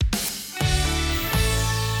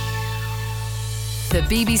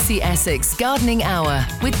The BBC Essex Gardening Hour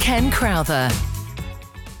with Ken Crowther.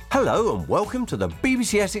 Hello and welcome to the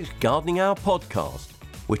BBC Essex Gardening Hour podcast,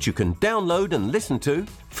 which you can download and listen to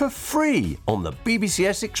for free on the BBC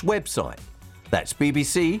Essex website. That's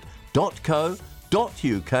bbc.co.uk/BBC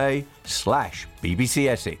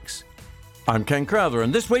Essex. I'm Ken Crowther,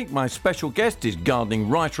 and this week my special guest is gardening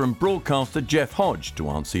writer and broadcaster Jeff Hodge to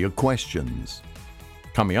answer your questions.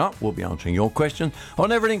 Coming up, we'll be answering your questions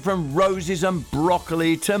on everything from roses and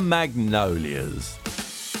broccoli to magnolias.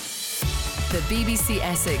 The BBC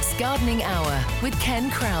Essex Gardening Hour with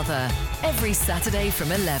Ken Crowther. Every Saturday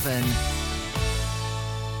from 11.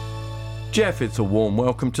 Jeff, it's a warm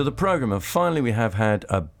welcome to the programme, and finally we have had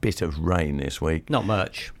a bit of rain this week. Not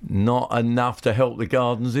much. Not enough to help the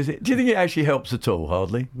gardens, is it? Do you think it actually helps at all?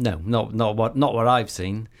 Hardly. No, not what I've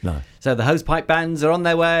seen. No. So the hosepipe bans are on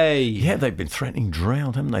their way. Yeah, they've been threatening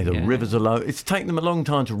drought, haven't they? The rivers are low. It's taken them a long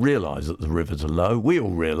time to realise that the rivers are low. We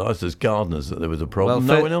all realised as gardeners that there was a problem.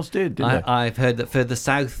 No one else did they? I've heard that further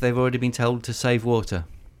south they've already been told to save water.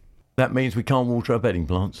 That means we can't water our bedding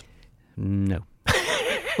plants? No.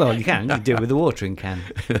 Well, you can. You do it with the watering can.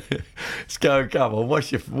 Let's go. Come on.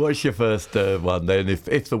 What's your first one then?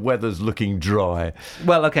 If the weather's looking dry.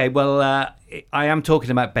 Well, okay. Well, I am talking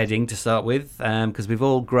about bedding to start with, because we've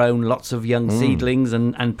all grown lots of young seedlings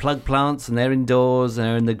and plug plants, and they're indoors, and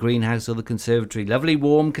they're in the greenhouse or the conservatory. Lovely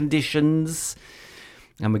warm conditions.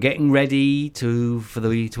 And we're getting ready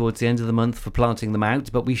towards the end of the month for planting them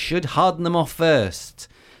out, but we should harden them off first.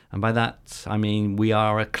 And by that, I mean we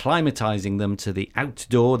are acclimatising them to the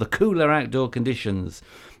cooler outdoor conditions.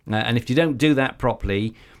 And if you don't do that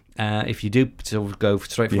properly, if you do sort of go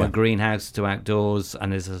straight from a greenhouse to outdoors,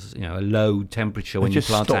 and there's a low temperature when you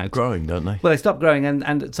plant out, they just stop growing, don't they? Well, they stop growing,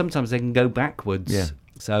 and sometimes they can go backwards. Yeah.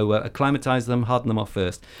 So acclimatise them, harden them off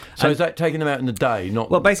first. So is that taking them out in the day?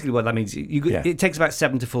 Not well, basically what that means, it takes about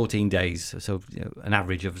 7 to 14 days, so an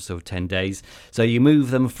average of sort of 10 days. So you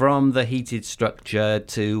move them from the heated structure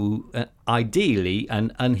to ideally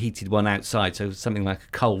an unheated one outside, so something like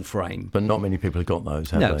a cold frame. But not many people have got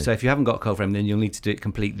those, have they? No, so if you haven't got a cold frame, then you'll need to do it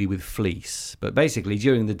completely with fleece. But basically,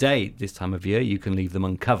 during the day, this time of year, you can leave them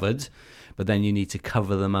uncovered, but then you need to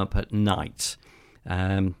cover them up at night.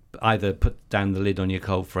 Either put down the lid on your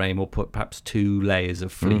cold frame or put perhaps 2 layers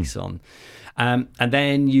of fleece on. And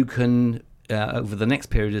then you can, over the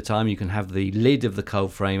next period of time, you can have the lid of the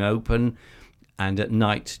cold frame open, and at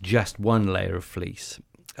night just 1 layer of fleece.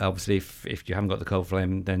 Obviously, if you haven't got the cold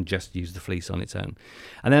frame, then just use the fleece on its own.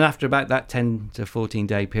 And then after about that 10 to 14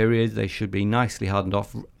 day period, they should be nicely hardened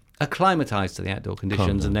off, acclimatised to the outdoor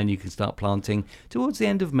conditions, and then you can start planting towards the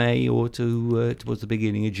end of May or towards the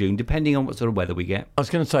beginning of June, depending on what sort of weather we get. I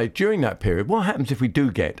was going to say, during that period, what happens if we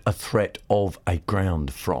do get a threat of a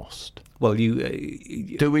ground frost? Well,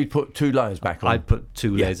 do we put 2 layers back on? I'd put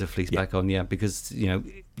 2 layers of fleece back on, because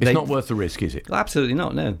it's not worth the risk, is it? Absolutely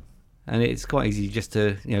not, no. And it's quite easy just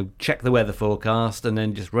to check the weather forecast and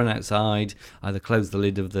then just run outside, either close the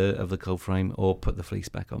lid of the cold frame or put the fleece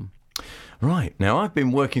back on. Right. Now, I've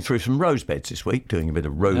been working through some rose beds this week, doing a bit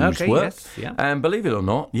of rose work. Yes, yeah. And believe it or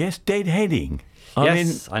not, I deadheading.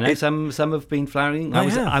 know some have been flowering.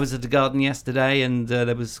 I was at the garden yesterday, and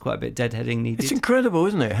there was quite a bit of deadheading needed. It's incredible,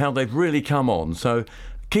 isn't it, how they've really come on. So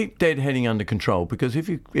keep deadheading under control, because if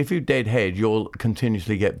you deadhead, you'll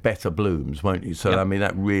continuously get better blooms, won't you? So, I mean,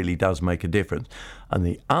 that really does make a difference. And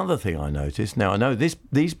the other thing I noticed, now I know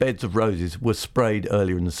these beds of roses were sprayed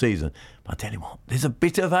earlier in the season, but I tell you what, there's a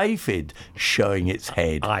bit of aphid showing its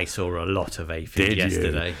head. I saw a lot of aphid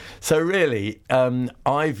yesterday. So really,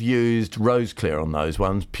 I've used Rose Clear on those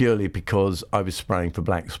ones purely because I was spraying for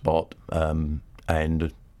black spot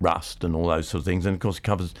and rust and all those sort of things, and of course it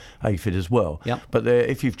covers aphid as well. Yep. But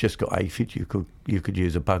if you've just got aphid, you could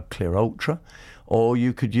use a Bug Clear Ultra, or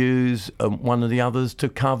you could use one of the others to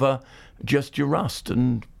cover just your rust,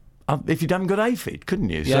 and if you haven't got aphid, couldn't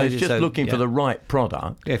you? So it's just looking for the right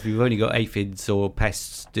product. Yeah, if you've only got aphids or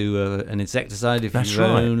pests, do an insecticide. If you've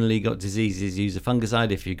only got diseases, use a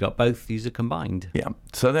fungicide. If you've got both, use a combined. Yeah,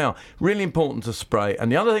 so they are really important to spray.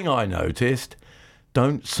 And the other thing I noticed,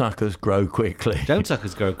 don't suckers grow quickly. Don't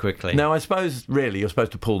suckers grow quickly. Now, I suppose, really, you're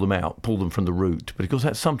supposed to pull them from the root, but of course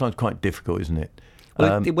that's sometimes quite difficult, isn't it?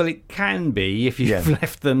 Well, it can be if you've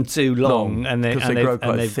left them too long and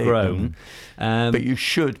they've grown. But you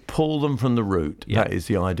should pull them from the root. Yeah. That is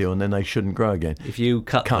the ideal, and then they shouldn't grow again. If you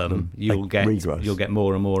cut them, you'll get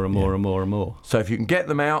more and more and more and more and more. So if you can get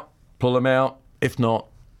them out, pull them out. If not,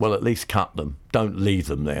 well, at least cut them. Don't leave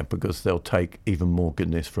them there, because they'll take even more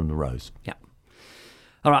goodness from the rose. Yeah.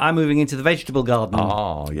 All right, I'm moving into the vegetable garden.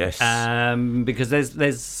 Oh, yes. Because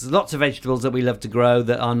there's lots of vegetables that we love to grow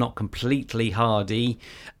that are not completely hardy.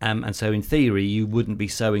 And so in theory, you wouldn't be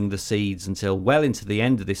sowing the seeds until well into the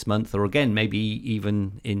end of this month, or again, maybe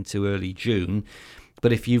even into early June.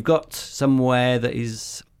 But if you've got somewhere that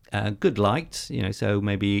is good light, so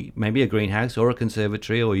maybe a greenhouse or a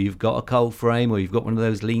conservatory, or you've got a cold frame, or you've got one of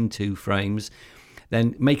those lean-to frames,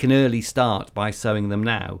 then make an early start by sowing them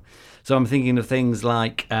now. So I'm thinking of things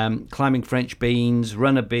like climbing French beans,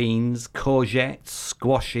 runner beans, courgettes,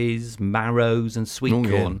 squashes, marrows, and sweet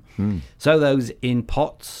corn. Sow those in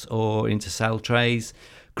pots or into cell trays,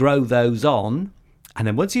 grow those on, and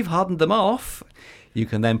then once you've hardened them off, you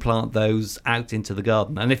can then plant those out into the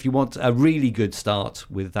garden. And if you want a really good start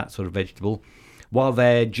with that sort of vegetable, while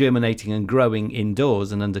they're germinating and growing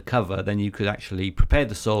indoors and under cover, then you could actually prepare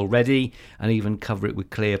the soil ready and even cover it with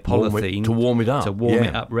clear polythene to warm it up.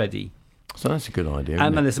 It up ready. So that's a good idea.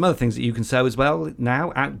 And there's some other things that you can sow as well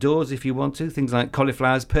now, outdoors if you want to. Things like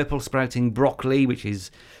cauliflowers, purple sprouting broccoli, which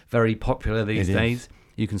is very popular these days.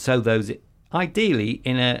 You can sow those ideally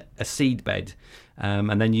in a seed bed.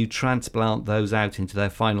 And then you transplant those out into their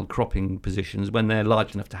final cropping positions when they're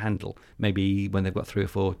large enough to handle, maybe when they've got 3 or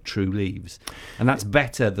 4 true leaves. And that's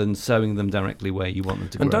better than sowing them directly where you want them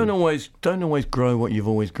to grow. And don't always grow what you've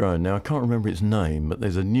always grown. Now, I can't remember its name, but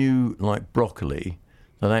there's a new, broccoli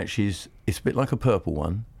that actually it's a bit like a purple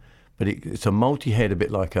one, but it's a multi-head, a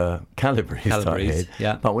bit like a Calabrese type head.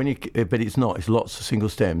 Yeah. But it's not. It's lots of single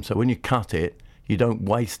stems. So when you cut it, you don't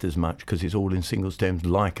waste as much because it's all in single stems,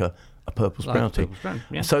 like a purple sprouting.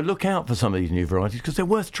 Yeah. So look out for some of these new varieties because they're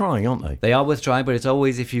worth trying, aren't they? They are worth trying, but it's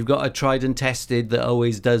always, if you've got a tried and tested that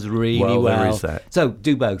always does really well. There is that. So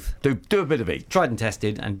do both. Do a bit of each. Tried and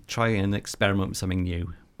tested, and try and experiment with something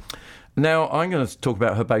new. Now, I'm going to talk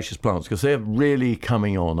about herbaceous plants because they're really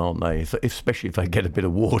coming on, aren't they? Especially if they get a bit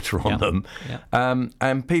of water on them. Yeah.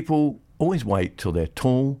 And people always wait till they're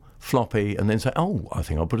tall, floppy, and then say, oh, I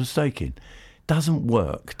think I'll put a stake in. Doesn't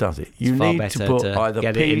work, does it? You need to put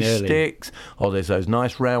either pea sticks, or there's those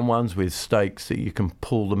nice round ones with stakes that you can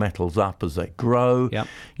pull the metals up as they grow. Yep.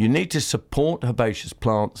 You need to support herbaceous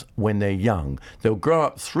plants when they're young. They'll grow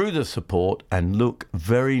up through the support and look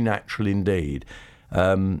very natural indeed.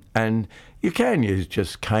 And you can use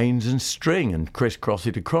just canes and string and crisscross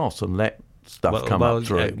it across and let stuff come up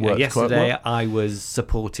through it. Yesterday I was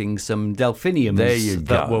supporting some delphiniums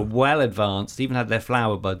that were well advanced, even had their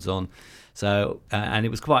flower buds on. So, and it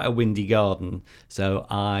was quite a windy garden. So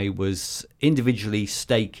I was individually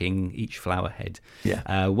staking each flower head.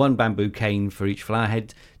 Yeah. 1 bamboo cane for each flower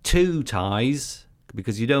head, 2 ties,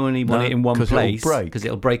 because you don't only want it in one place because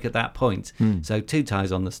it'll break at that point. So 2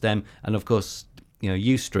 ties on the stem, and of course,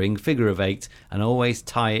 U-string, figure of 8, and always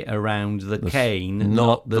tie it around the cane,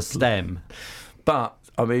 not the stem. But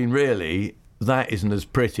I mean, really, that isn't as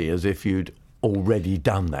pretty as if you'd already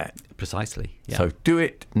done that. Precisely. Yeah. So do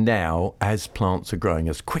it now as plants are growing,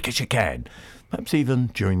 as quick as you can, perhaps even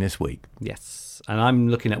during this week. Yes. And I'm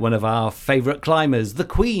looking at one of our favourite climbers, the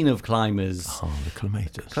queen of climbers. Oh, the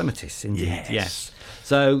clematis. Clematis, indeed. Yes.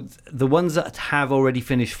 So the ones that have already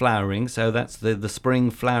finished flowering, so that's the spring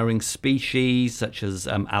flowering species such as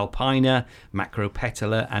Alpina,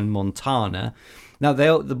 Macropetala and Montana. Now,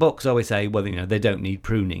 the books always say, well, they don't need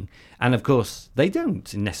pruning. And, of course, they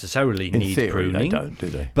don't necessarily need pruning. They don't, do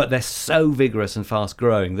they? But they're so vigorous and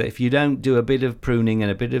fast-growing that if you don't do a bit of pruning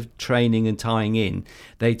and a bit of training and tying in,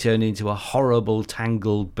 they turn into a horrible,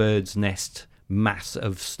 tangled bird's nest mass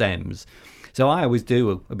of stems. So I always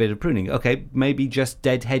do a bit of pruning. Okay, maybe just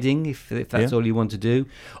deadheading if that's all you want to do.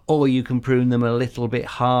 Or you can prune them a little bit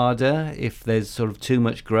harder if there's sort of too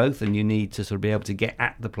much growth and you need to sort of be able to get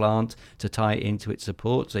at the plant to tie it into its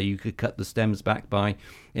support. So you could cut the stems back by,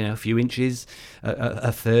 a few inches,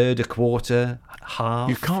 a third, a quarter, half.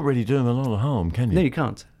 You can't really do them a lot of harm, can you? No, you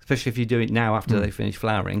can't. Especially if you do it now after they finish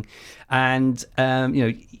flowering. And,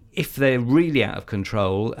 if they're really out of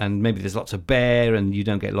control and maybe there's lots of bare and you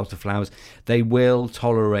don't get lots of flowers, they will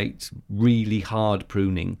tolerate really hard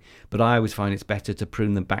pruning. But I always find it's better to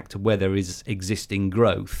prune them back to where there is existing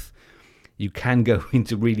growth. You can go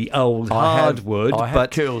into really old hardwood. I have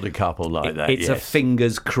killed a couple like that. It's a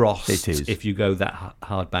fingers crossed it is. If you go that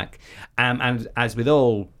hard back. And as with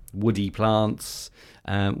all woody plants,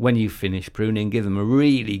 when you finish pruning, give them a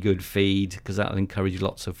really good feed because that will encourage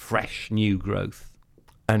lots of fresh new growth.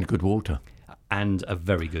 And good water. And a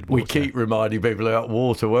very good water. We keep reminding people about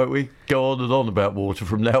water, won't we? Go on and on about water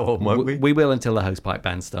from now on, won't we? We will until the hosepipe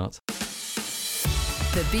band starts.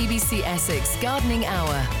 The BBC Essex Gardening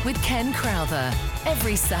Hour with Ken Crowther.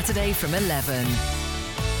 Every Saturday from 11.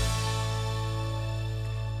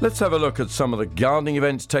 Let's have a look at some of the gardening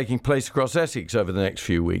events taking place across Essex over the next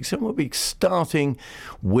few weeks. And we'll be starting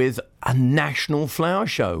with a national flower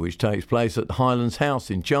show, which takes place at Highlands House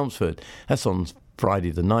in Chelmsford. That's on Friday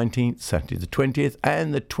the 19th, Saturday the 20th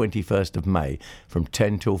and the 21st of May from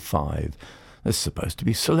 10 till 5. There's supposed to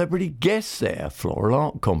be celebrity guests there, floral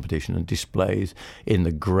art competition and displays in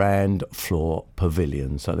the Grand Floor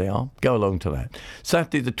Pavilion. So they are. Go along to that.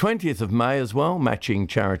 Saturday the 20th of May as well, matching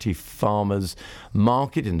charity farmers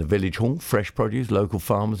market in the Village Hall. Fresh produce, local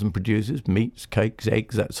farmers and producers, meats, cakes,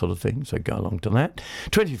 eggs, that sort of thing. So go along to that.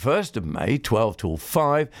 21st of May, 12 till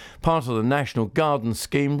 5, part of the National Garden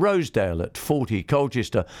Scheme, Rosedale at 40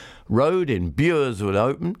 Colchester Road in Bures will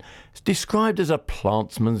open. It's described as a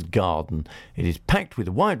plantsman's garden. It is packed with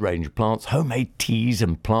a wide range of plants. Homemade teas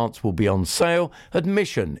and plants will be on sale.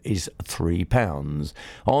 Admission is £3.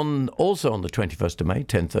 Also on the 21st of May,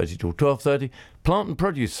 10:30 till 12:30, plant and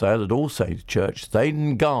produce sale at All Saints Church,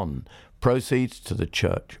 Thaden Garden. Proceeds to the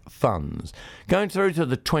church funds. Going through to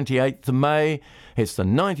the 28th of May, it's the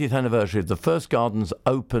 90th anniversary of the first gardens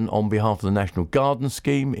open on behalf of the National Garden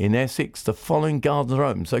Scheme in Essex. The following gardens are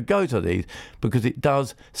open, so go to these because it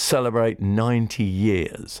does celebrate 90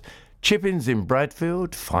 years. Chippins in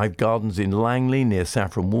Bradfield, 5 Gardens in Langley near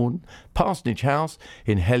Saffron Walden, Parsonage House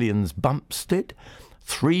in Hellions Bumpstead,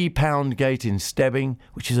 3 Pound Gate in Stebbing,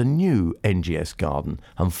 which is a new NGS garden,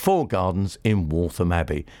 and 4 gardens in Waltham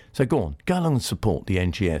Abbey. So go along and support the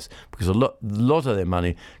NGS because a lot of their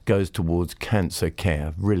money goes towards cancer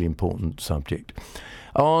care. Really important subject.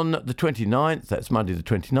 On the 29th, that's Monday the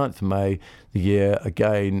 29th of May, the year,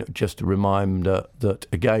 again, just a reminder that,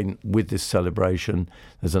 again, with this celebration,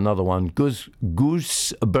 there's another one,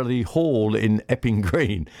 Gooseberry Hall in Epping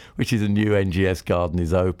Green, which is a new NGS garden,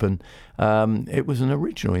 is open. It was an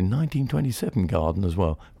original in 1927 garden as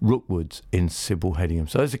well, Rookwoods in Sybil Headingham.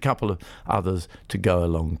 So there's a couple of others to go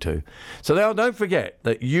along to. So now don't forget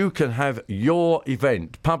that you can have your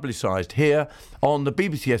event publicised here on the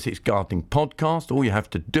BBC Essex Gardening Podcast. All you have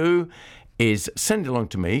to do is send it along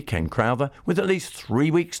to me, Ken Crowther, with at least 3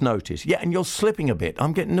 weeks' notice. Yeah, and you're slipping a bit.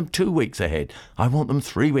 I'm getting them 2 weeks ahead. I want them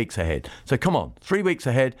 3 weeks ahead. So come on, 3 weeks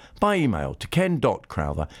ahead by email to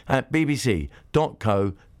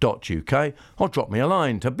ken.crowther@bbc.co.uk or drop me a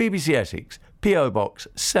line to BBC Essex, PO Box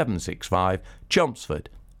 765, Chelmsford,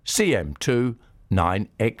 CM2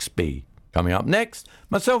 9XB. Coming up next,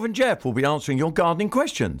 myself and Jeff will be answering your gardening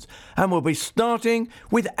questions, and we'll be starting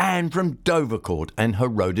with Anne from Dovercourt and her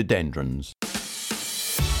rhododendrons.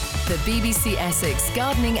 The BBC Essex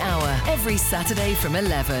Gardening Hour, every Saturday from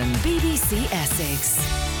 11. BBC Essex.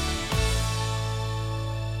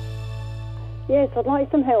 Yes, I'd like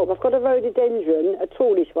some help. I've got a rhododendron, a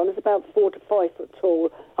tallish one. It's about 4 to 5 foot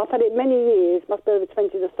tall. I've had it many years, must be over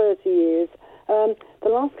 20 to 30 years. The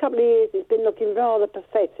last couple of years it's been looking rather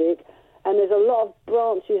pathetic, and there's a lot of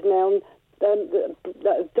branches now that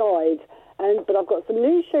have died. But I've got some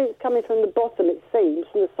new shoots coming from the bottom, it seems,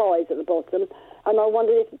 from the sides at the bottom. And I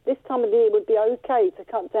wondered if this time of the year would be okay to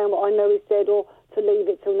cut down what I know is dead or to leave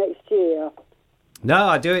it till next year. No,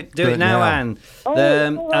 I do it now, Anne. Oh,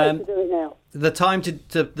 it's all right to do it now. The time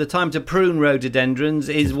to prune rhododendrons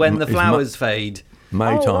is when the flowers fade.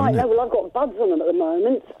 May time. Right. No, well, I've got buds on them at the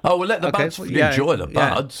moment. Oh, well, let the buds enjoy the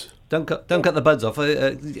buds. Yeah. Don't cut the buds off.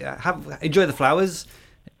 Enjoy the flowers,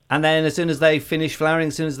 and then as soon as they finish flowering,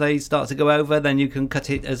 as soon as they start to go over, then you can cut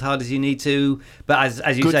it as hard as you need to. But as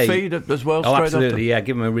you say, good feed as well. Oh, absolutely, yeah.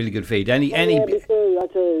 Give them a really good feed. I do.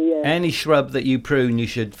 Any shrub that you prune, you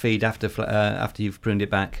should feed after you've pruned it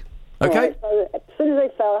back. Okay. Right, so as soon as they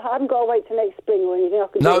flower, I haven't got to wait till next spring or anything. I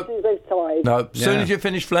can do it as soon as they've tied. No, as soon as you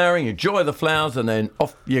finish flowering, enjoy the flowers, and then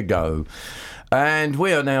off you go. And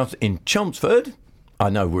we are now in Chelmsford. I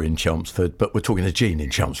know we're in Chelmsford, but we're talking to Jean in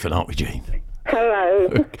Chelmsford, aren't we, Jean? Hello.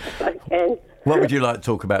 Again. What would you like to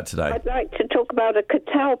talk about today? I'd like to talk about a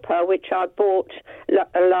catalpa which I bought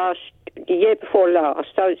year before last.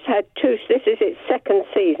 So it's had this is its second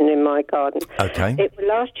season in my garden. Okay.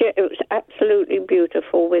 Last year it was absolutely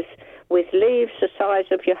beautiful with leaves the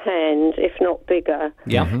size of your hand, if not bigger.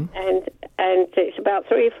 Yeah. Mm-hmm. And it's about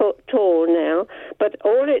 3 foot tall now. But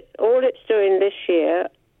all it's doing this year,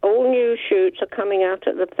 all new shoots are coming out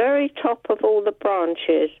at the very top of all the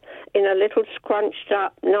branches in a little scrunched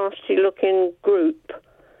up, nasty looking group.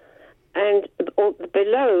 And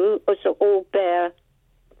below is all bare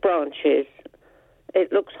branches.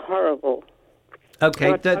 It looks horrible. Okay.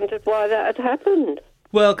 I wondered why that had happened.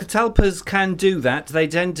 Well, catalpas can do that. They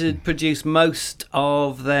tend to produce most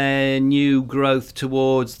of their new growth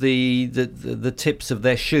towards the tips of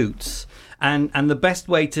their shoots. And the best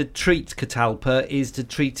way to treat catalpa is to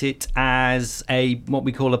treat it as what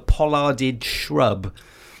we call a pollarded shrub.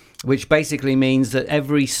 which basically means that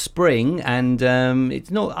every spring, and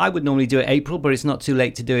it's not, I would normally do it April, but it's not too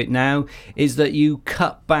late to do it now, is that you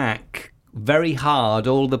cut back very hard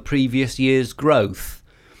all the previous year's growth.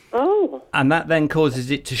 Oh. And that then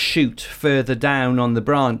causes it to shoot further down on the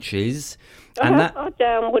branches. And How far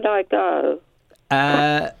down would I go?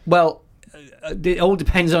 Well, it all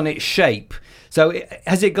depends on its shape. So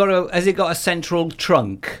has it got a central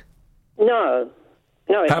trunk? No,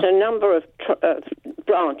 it's a number of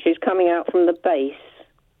branches coming out from the base.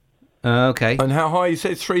 Okay. And how high? You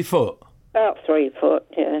said 3 foot? About 3 foot,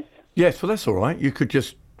 yes. Yes, well, that's all right. You could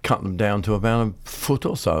just cut them down to about a foot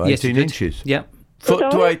or so, Yes, 18 you could. inches. Yep. Foot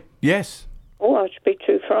Would to I? 8, yes. Oh, I should be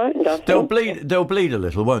too frightened, I They'll think. bleed a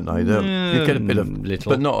little, won't they? You get a bit of,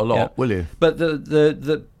 little, but not a lot, yeah. will you? But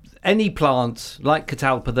the any plant like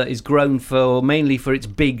catalpa that is grown mainly for its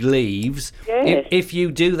big leaves, Yes. if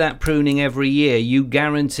you do that pruning every year, you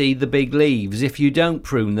guarantee the big leaves. If you don't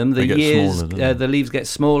prune them, They get years smaller, don't they? the leaves get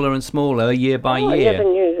smaller and smaller year by I year. never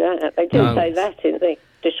knew that. They didn't No. say that in the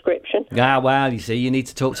description. Ah, well, you see, you need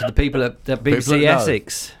to talk to the people at BBC that know.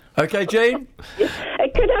 Essex. Okay, Jean? Could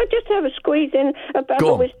I just have a squeeze in about Go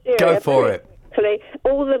the on, wisteria? go for it. Quickly?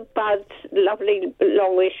 All the buds, lovely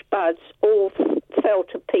longish buds, all fell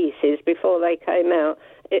to pieces before they came out.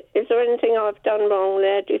 Is there anything I've done wrong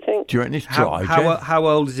there, do you think? Do you reckon it's dry, Jen? How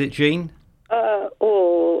old is it, Jean?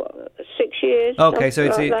 6 years. Okay, so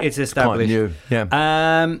something like that. it's Quite established. new,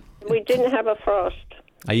 yeah. We didn't have a frost.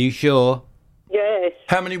 Are you sure? Yes.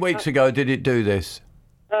 How many weeks ago did it do this?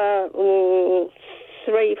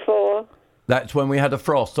 3, 4. That's when we had a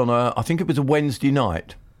frost on I think it was a Wednesday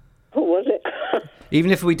night. What was it?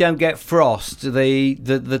 Even if we don't get frost,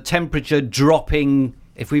 the temperature dropping,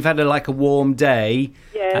 if we've had a warm day,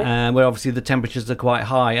 where obviously the temperatures are quite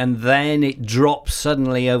high, and then it drops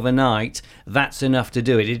suddenly overnight, that's enough to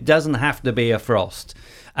do it. It doesn't have to be a frost.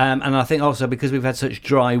 And I think also because we've had such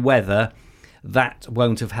dry weather, that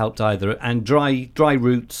won't have helped either. And dry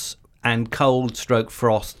roots and cold/stroke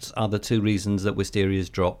frosts are the two reasons that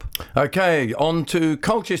wisterias drop. Okay, on to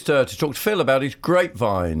Colchester to talk to Phil about his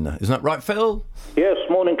grapevine. Isn't that right, Phil? Yes,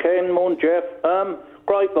 morning Ken, morning Jeff.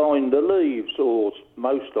 Grapevine, the leaves, or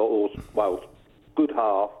good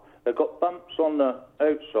half, they've got bumps on the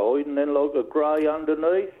outside and then like a grey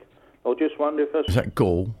underneath. I just wonder if Is that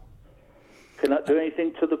gall? can that do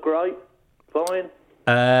anything to the grapevine?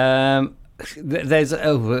 There's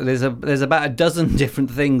about a dozen different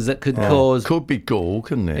things that could cause. Could be gall,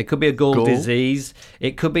 couldn't it? It could be a gall disease.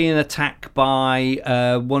 It could be an attack by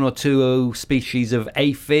one or two species of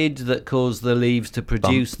aphid that cause the leaves to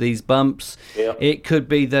produce these bumps. Yeah. It could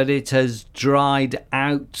be that it has dried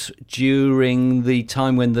out during the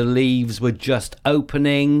time when the leaves were just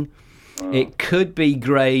opening. It could be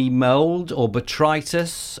grey mould or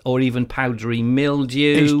botrytis or even powdery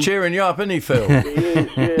mildew. He's cheering you up, isn't he, Phil? He is,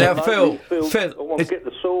 yeah. Now, Maybe Phil, I want to get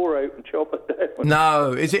the saw out and chop it down.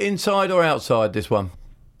 No, is it inside or outside, this one?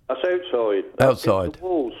 That's outside. Outside. The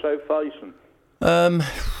wall, so facing.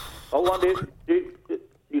 I wonder if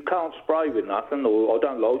you can't spray with nothing, or I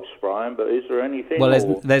don't like spraying, but is there anything?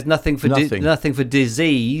 Well, there's nothing for Nothing. nothing for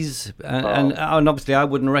disease, and obviously I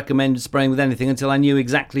wouldn't recommend spraying with anything until I knew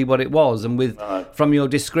exactly what it was. And from your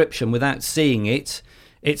description, without seeing it,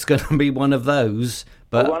 it's going to be one of those.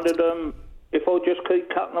 But I wondered if I just keep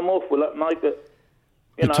cutting them off, will that make it?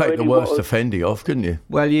 You'd take the worst offending off, couldn't you?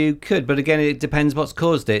 well, you could, but again, it depends what's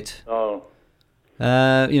caused it. Oh,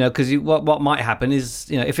 Because what might happen is,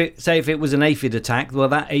 if it was an aphid attack, well,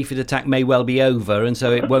 that aphid attack may well be over, and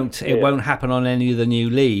so it won't happen on any of the new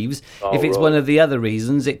leaves. If it's one of the other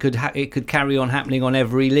reasons, it could carry on happening on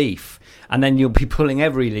every leaf, and then you'll be pulling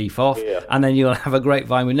every leaf off, and then you'll have a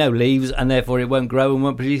grapevine with no leaves, and therefore it won't grow and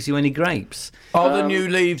won't produce you any grapes. Are the new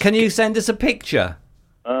leaves... Can you send us a picture?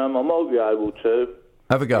 I might be able to.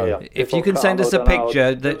 Have a go. Yeah. If you can send us a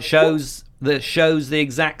picture that shows the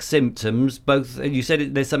exact symptoms, both you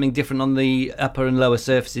said there's something different on the upper and lower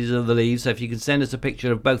surfaces of the leaves, so if you can send us a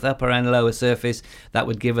picture of both upper and lower surface, that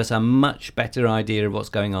would give us a much better idea of what's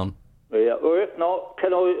going on. Yeah, or if not,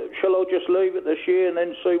 shall I just leave it this year and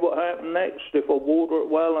then see what happens next? If I water it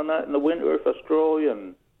well and that in the winter, if it's dry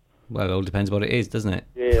and... Well, it all depends what it is, doesn't it?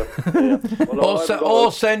 Yeah. Well, Or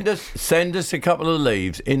send us a couple of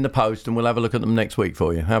leaves in the post and we'll have a look at them next week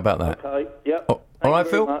for you. How about that? Okay, yep. Oh, all right, Thank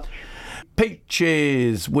you very Phil? much.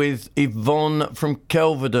 Peaches with Yvonne from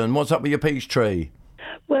Kelvedon. What's up with your peach tree?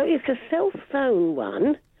 Well, it's a self-sown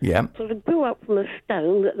one. Yeah. Sort of grew up from a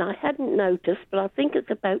stone that I hadn't noticed, but I think it's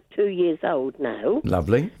about 2 years old now.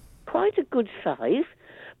 Lovely. Quite a good size,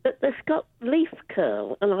 but it's got leaf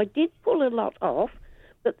curl, and I did pull a lot off,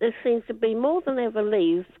 but there seems to be more than ever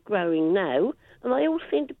leaves growing now. and they all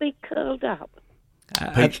seem to be curled up.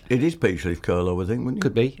 It is peach leaf curl, I would think, wouldn't it?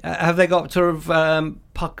 Could be. Have they got sort of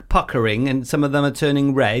puckering, and some of them are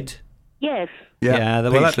turning red? Yes. Yeah,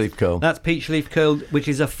 peach leaf curl. That's peach leaf curl, which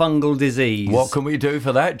is a fungal disease. What can we do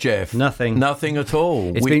for that, Jeff? Nothing. Nothing at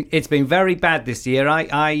all. It's been very bad this year.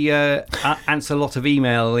 I answer a lot of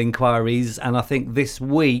email inquiries, and I think this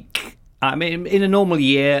week, I mean, in a normal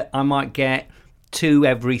year, I might get 2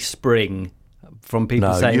 every spring from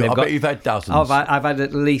people saying I bet you've had dozens. I've had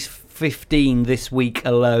at least 15 this week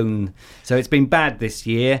alone. So it's been bad this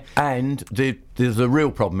year. And the real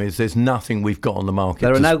problem is there's nothing we've got on the market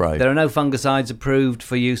to spray. There are no fungicides approved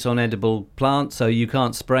for use on edible plants, so you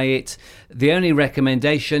can't spray it. The only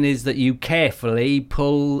recommendation is that you carefully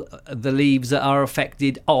pull the leaves that are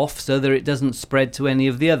affected off so that it doesn't spread to any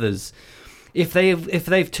of the others. If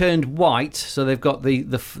they've turned white, so they've got the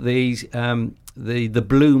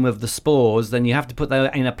bloom of the spores, then you have to put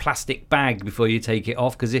that in a plastic bag before you take it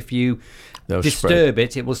off, because if you disturb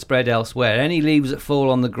it will spread elsewhere. Any leaves that fall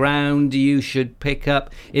on the ground you should pick up.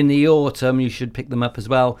 In the autumn you should pick them up as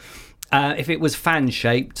well. If it was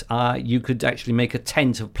fan-shaped, you could actually make a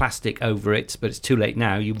tent of plastic over it, but it's too late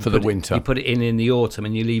now. For the winter. You put it in the autumn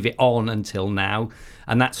and you leave it on until now,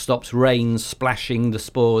 and that stops rain splashing the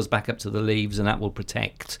spores back up to the leaves, and that will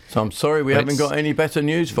protect. So I'm sorry we haven't got any better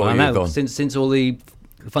news for you. I know. Since all the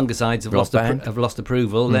fungicides have lost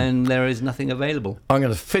approval, then there is nothing available. I'm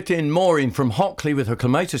going to fit in Maureen from Hockley with her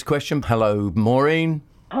clematis question. Hello, Maureen.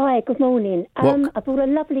 Hi, good morning. I bought a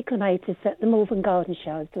lovely clematis at the Malvern Garden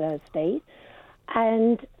Show Thursday,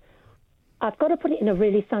 and I've got to put it in a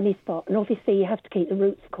really sunny spot, and obviously you have to keep the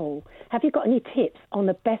roots cool. Have you got any tips on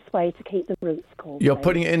the best way to keep the roots cool? You're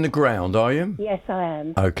putting it in the ground, are you? Yes, I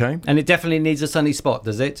am. Okay. And it definitely needs a sunny spot,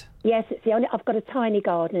 does it? Yes, I've got a tiny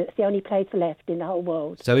garden. It's the only place left in the whole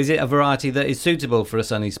world. So is it a variety that is suitable for a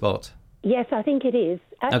sunny spot? Yes, I think it is.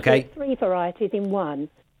 Actually, it's 3 varieties in one.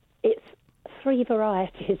 It's 3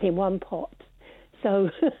 varieties in one pot. So...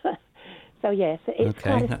 So yes, it's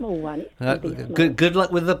quite a small one. Good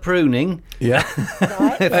luck with the pruning. Yeah.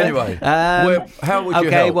 Right. Anyway, how would you help?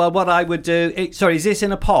 Okay, well, what I would do... Sorry, is this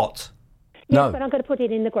in a pot? Yes, No. but I'm going to put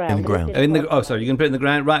it in the ground. In the ground. You're going to put it in the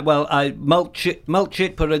ground. Right, well, I mulch it,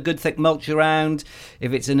 put a good thick mulch around.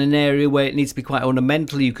 If it's in an area where it needs to be quite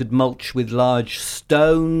ornamental, you could mulch with large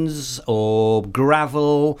stones or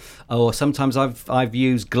gravel, or sometimes I've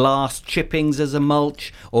used glass chippings as a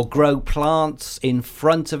mulch, or grow plants in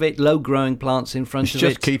front of it, low-growing plants in front of it.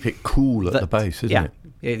 Just keep it cool at the base, isn't it?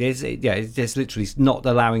 It is. It's just literally not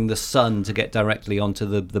allowing the sun to get directly onto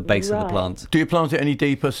the base of the plant. Do you plant it any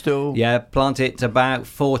deeper still? Yeah, plant it about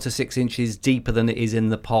 4 to 6 inches deeper than it is in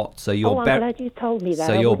the pot. So you're I'm glad you told me that.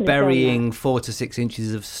 So you're burying 4 to 6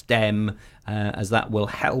 inches of stem, as that will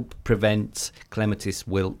help prevent clematis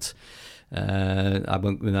wilt. I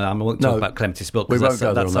won't talk about clematis wilt, because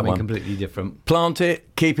that's something completely different. Plant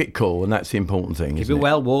it, keep it cool, and that's the important thing. Keep it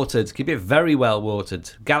well watered. Keep it very well watered.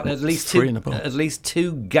 At least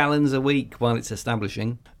 2 gallons a week while it's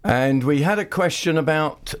establishing. And we had a question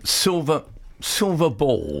about silver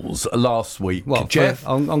balls last week. What, Jeff?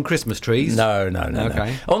 On Christmas trees? No.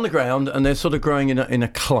 Okay. On the ground, and they're sort of growing in a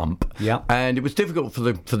clump. Yeah. And it was difficult for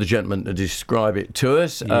the gentleman to describe it to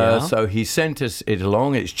us. Yeah. So he sent us it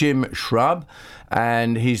along. It's Jim Shrub,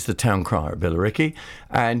 and he's the town crier at Billericay.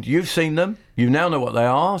 And you've seen them. You now know what they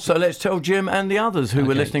are. So let's tell Jim and the others who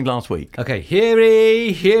were listening last week. Okay, heary.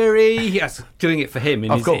 Yes, doing it for him.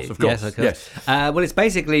 Of course. Yes. Well, it's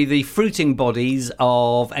basically the fruiting bodies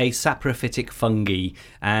of a saprophytic fungi.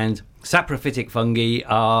 And saprophytic fungi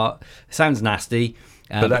sounds nasty.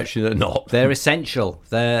 But actually they're not. They're essential.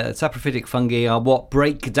 Saprophytic fungi are what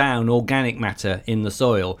break down organic matter in the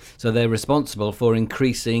soil. So they're responsible for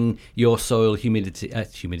increasing your soil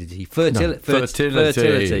fertility.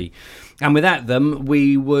 And without them,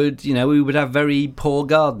 we would have very poor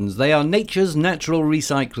gardens. They are nature's natural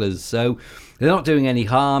recyclers. So they're not doing any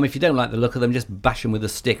harm. If you don't like the look of them, just bash them with a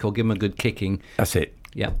stick or give them a good kicking. That's it.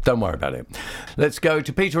 Yeah. Don't worry about it. Let's go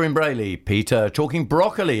to Peter in Brayley. Peter, talking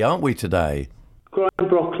broccoli, aren't we, today? Growing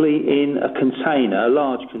broccoli in a container, a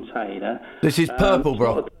large container. This is purple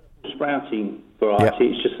broccoli. Sprouting variety,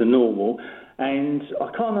 It's just the normal. And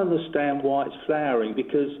I can't understand why it's flowering,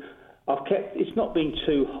 because it's not been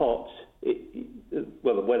too hot. The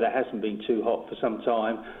weather hasn't been too hot for some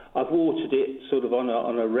time. I've watered it sort of on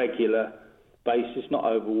a regular basis, not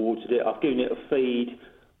overwatered it. I've given it a feed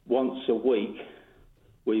once a week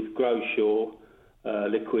with Growshaw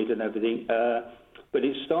liquid and everything. But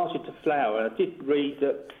it started to flower. I did read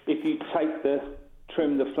that if you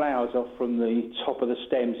trim the flowers off from the top of the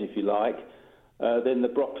stems, if you like, then the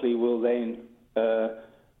broccoli will then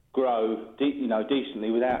grow,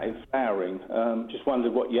 decently without it flowering. Just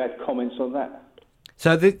wondered what you had comments on that.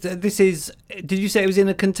 So this is. Did you say it was in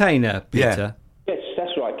a container, Peter? Yes,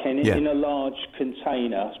 that's right, Ken. In a large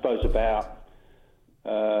container, I suppose about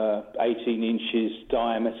 18 inches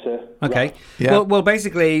diameter. Okay. Yeah. Well,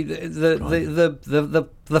 basically, the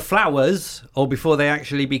flowers, or before they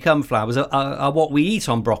actually become flowers, are what we eat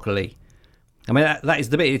on broccoli. I mean, that is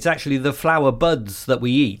the bit. It's actually the flower buds that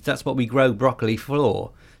we eat. That's what we grow broccoli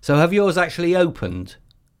for. So, have yours actually opened?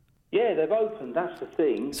 Yeah, they've opened. That's the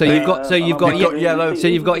thing. So you've got yellow. So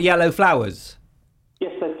you've got yellow flowers.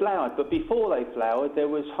 Yes, they flowered, but before they flowered, there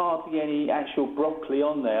was hardly any actual broccoli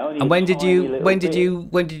on there. And when did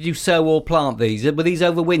you sow or plant these? Were these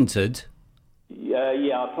overwintered? Yeah,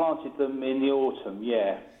 I planted them in the autumn.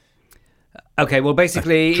 Yeah. Okay, well,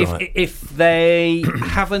 basically, if they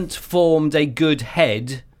haven't formed a good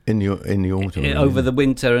head in the autumn over the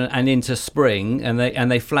winter and into spring, and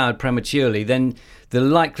they flowered prematurely, then the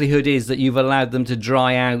likelihood is that you've allowed them to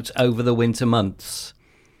dry out over the winter months.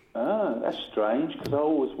 Ah, that's strange, because I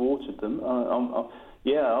always watered them.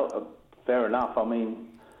 Fair enough. I mean,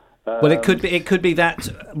 well, it could be that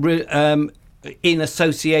in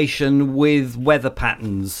association with weather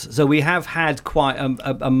patterns. So we have had quite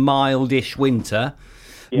a mildish winter.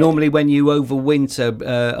 Yeah. Normally, when you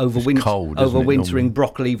overwintering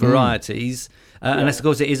broccoli varieties, unless of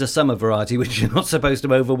course it is a summer variety, which you're not supposed to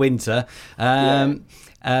overwinter.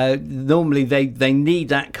 Normally they need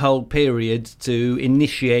that cold period to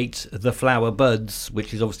initiate the flower buds,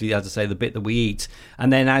 which is obviously, as I say, the bit that we eat.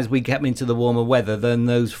 And then as we get into the warmer weather, then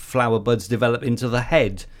those flower buds develop into the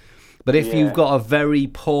head. But if you've got a very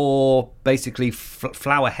poor, basically,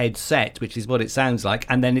 flower head set, which is what it sounds like,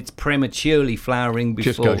 and then it's prematurely flowering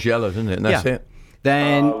before... Just goes yellow, doesn't it? And that's it.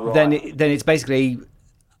 Then it's basically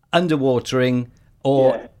underwatering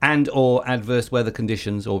or adverse weather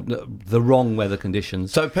conditions, or the wrong weather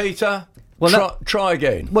conditions. So, Peter, try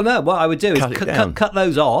again. Well, no, what I would do is cut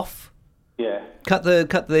those off. Yeah. Cut the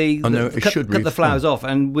flowers off,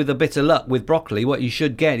 and with a bit of luck with broccoli, what you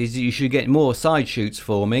should get is you should get more side shoots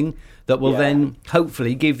forming that will then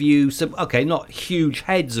hopefully give you some. Okay, not huge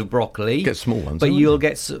heads of broccoli, get small ones, but you'll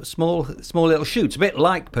get small little shoots, a bit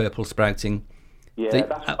like purple sprouting. Yeah,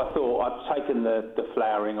 that's what I thought. I've taken the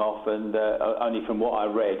flowering off, and only from what I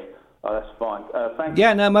read. Oh, that's fine. Thanks.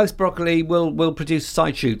 Yeah, no, most broccoli will produce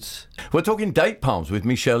side shoots. We're talking date palms with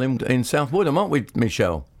Michelle in South Woodham, aren't we,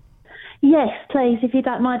 Michelle? Yes, please, if you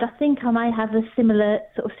don't mind. I think I may have a similar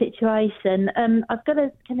sort of situation. I've got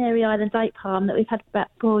a Canary Island date palm that we've had for about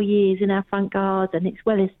 4 years in our front garden. It's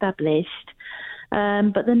well established.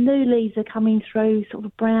 But the new leaves are coming through sort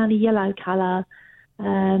of browny yellow colour.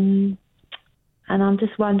 And I'm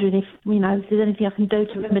just wondering if there's anything I can do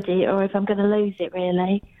to remedy it, or if I'm going to lose it,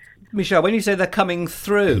 really. Michelle, when you say they're coming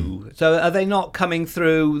through, so are they not coming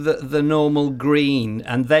through the normal green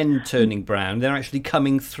and then turning brown? They're actually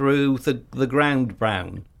coming through the ground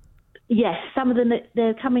brown? Yes, some of them,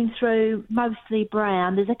 they're coming through mostly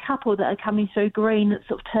brown. There's a couple that are coming through green that's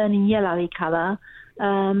sort of turning yellowy colour,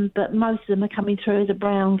 but most of them are coming through as a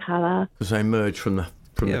brown colour. Because they emerge from the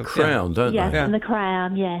crown, don't they? Yes, from the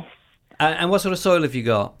crown, yes. And what sort of soil have you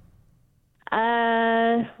got?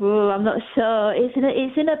 I'm not sure.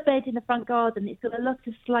 It's in a bed in the front garden. It's got a lot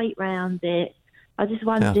of slate round it. I just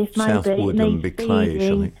wondered if maybe South Woodham be clayish, I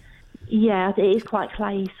think. Yeah, it is quite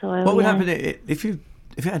clay soil. What would happen if you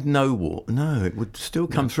had no water? No, it would still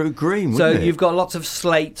come through green, so wouldn't it? You've got lots of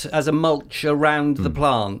slate as a mulch around the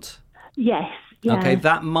plant? Yes. Yeah. Okay,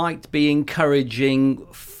 that might be encouraging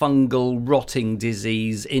fungal rotting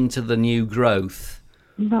disease into the new growth.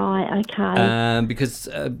 Right, okay. Because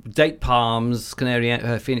date palms,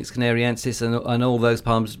 Phoenix canariensis, and all those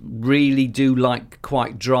palms really do like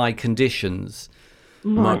quite dry conditions.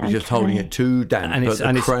 Right, might be just holding it too damp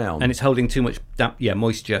at the crown. And it's holding too much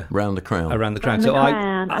moisture around the crown.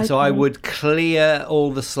 So I would clear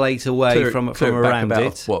all the slate away from around about,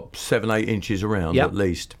 it. 7-8 inches around at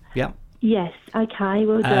least. Yeah. Yes, okay,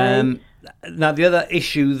 we'll do. Now, the other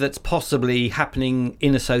issue that's possibly happening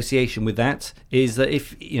in association with that is that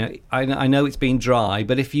if, I know it's been dry,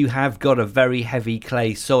 but if you have got a very heavy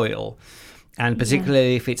clay soil, and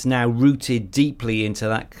particularly if it's now rooted deeply into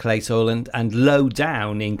that clay soil and low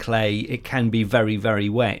down in clay, it can be very, very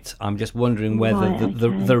wet. I'm just wondering whether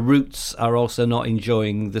the roots are also not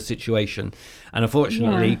enjoying the situation. And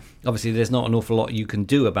unfortunately, obviously, there's not an awful lot you can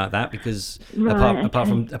do about that because apart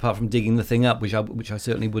from digging the thing up, which I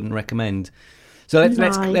certainly wouldn't recommend. So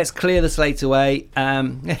let's clear the slate away.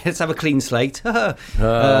 Let's have a clean slate. God,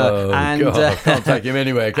 can't take him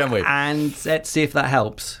anywhere, can we? And let's see if that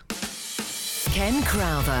helps. Ken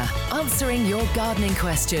Crowther, answering your gardening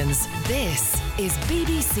questions. This is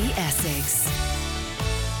BBC Essex.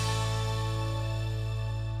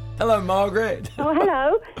 Hello, Margaret. Oh,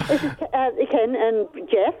 hello. This is Ken and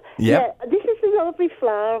Jeff. Yep. Yeah, this is a lovely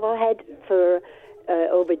flower I had for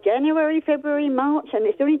over January, February, March, and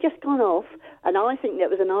it's only just gone off. And I think that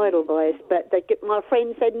was an Edelweiss, but my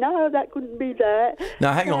friend said, no, that couldn't be that.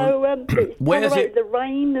 Now, hang on. It's Where's it? The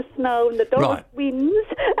rain, the snow, and the dog winds,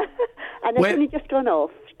 and it's only just gone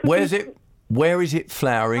off. Where's it? Where is it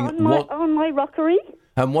flowering? On my rockery.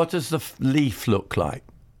 And what does the leaf look like?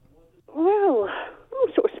 Well,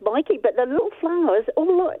 sort of spiky, but the little flowers,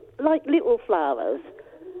 all like little flowers.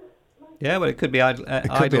 Yeah, well, it could be It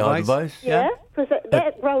could be Edelweiss. Yeah, because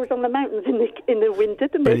that grows on the mountains in the winter,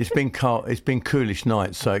 doesn't But it? it's been cold. It's been coolish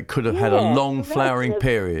nights, so it could have had a long flowering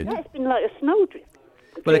period. Yeah, it's been like a snowdrift.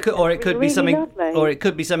 Well, it could be really something, lovely. or it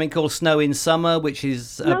could be something called snow in summer, which is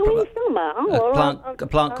Snow in summer. a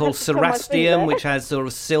plant called Cerastium, which has sort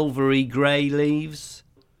of silvery grey leaves.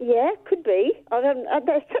 Yeah, could be.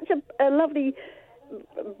 There's such a lovely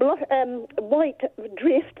white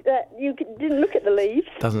drift that you didn't look at the leaves.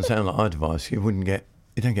 Doesn't sound like Edelweiss. You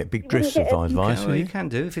don't get big drifts of Edelweiss. Well, you can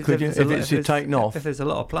do if it's taken off. If there's a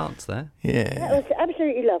lot of plants there. Yeah. That was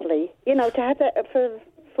absolutely lovely. To have that for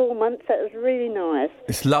 4 months, that was really nice.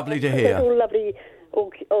 It's lovely to It's hear. all lovely,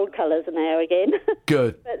 all colours now again.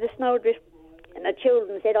 Good. But the snowdrift, and the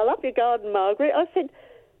children said, I love your garden, Margaret. I said,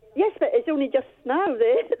 yes, but it's only just snow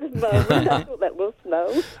there at the moment. I thought that was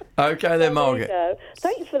snow. Okay then, Margaret. There you go.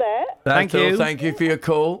 Thanks for that. Thank you for your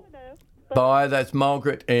call. Bye. That's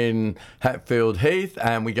Margaret in Hatfield Heath,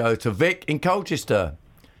 and we go to Vic in Colchester.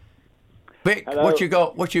 Vic, Hello. what you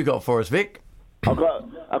got? What you got for us, Vic? I've got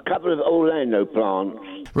a couple of Orlando plants.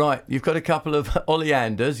 Right, you've got a couple of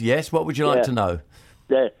oleanders. Yes. What would you like to know?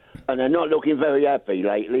 They're not looking very happy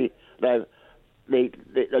lately. The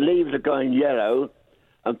leaves are going yellow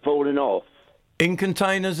and falling off. In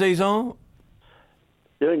containers, these are?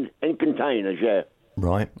 They're in containers, yeah.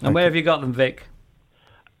 Right. And where have you got them, Vic?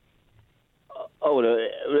 Oh,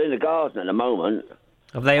 they're in the garden at the moment.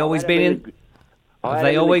 Have they always been in? Have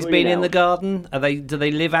they always been in the garden? Do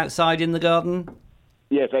they live outside in the garden?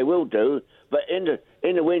 Yes, they will do. But in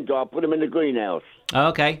the winter, I'll put them in the greenhouse.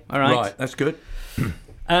 Okay, all right. Right, that's good.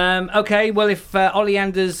 Okay, well, if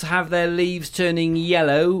oleanders have their leaves turning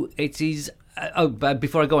yellow, it is...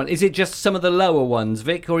 before I go on, is it just some of the lower ones,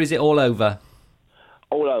 Vic, or is it all over?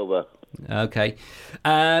 All over. Okay.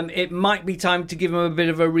 It might be time to give them a bit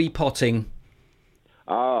of a repotting.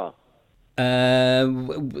 Ah.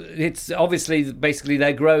 It's obviously, basically,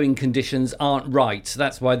 their growing conditions aren't right.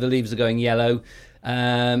 That's why the leaves are going yellow.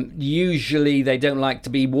 Usually they don't like to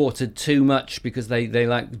be watered too much because they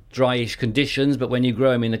like dryish conditions, but when you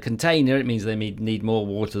grow them in a container, it means they need more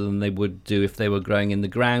water than they would do if they were growing in the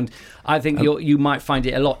ground. I think you might find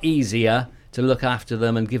it a lot easier to look after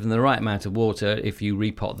them and give them the right amount of water if you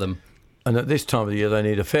repot them. And at this time of the year, they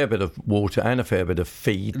need a fair bit of water and a fair bit of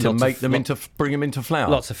feed to bring them into flower.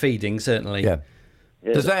 Lots of feeding, certainly. Yeah.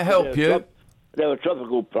 Does that help you? They're a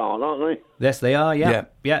tropical plant, aren't they? Yes, they are. Yeah.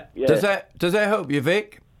 Does that help you,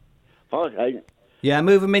 Vic? Okay. Yeah,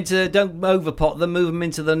 move them into. Don't overpot them. Move them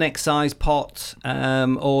into the next size pot,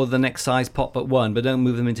 or the next size pot but one. But don't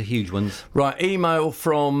move them into huge ones. Right. Email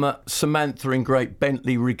from Samantha in Great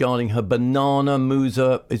Bentley regarding her banana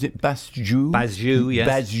musa. Is it Basjou? Basjou, yes.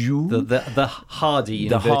 Basjou. The hardy.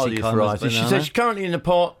 The hardy inverted commas variety. She banana. says she's currently in a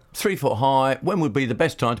pot, 3 foot high. When would be the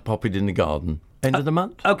best time to pop it in the garden? End of the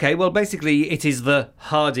month? Okay, well, basically, it is the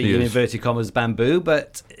hardy, Yes. in inverted commas, bamboo,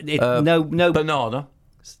 but no banana.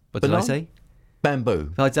 What did I say?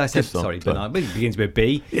 Bamboo. I said, sorry, banana. It begins with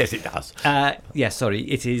B. Yes, it does. Yes, sorry.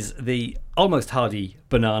 It is the almost hardy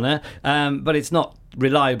banana, but it's not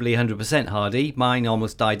reliably 100% hardy. Mine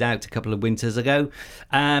almost died out a couple of winters ago.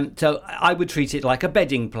 So I would treat it like a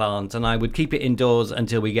bedding plant, and I would keep it indoors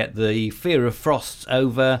until we get the fear of frosts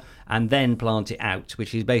over, and then plant it out,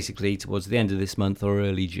 which is basically towards the end of this month or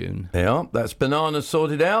early June. Yeah, that's bananas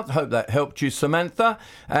sorted out. Hope that helped you, Samantha.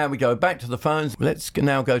 And we go back to the phones. Let's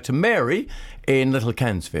now go to Mary in Little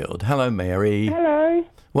Cansfield. Hello, Mary. Hello.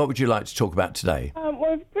 What would you like to talk about today? Well,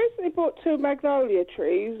 I've recently bought 2 magnolia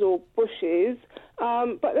trees or bushes,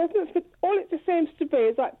 but all it just seems to be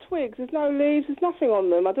is like twigs. There's no leaves. There's nothing on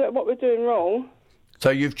them. I don't know what we're doing wrong.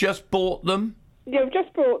 So you've just bought them? Yeah, we've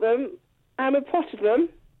just bought them, and we potted them.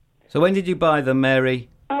 So when did you buy them, Mary?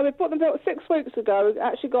 We bought them about 6 weeks ago. We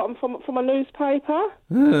actually got them from a newspaper.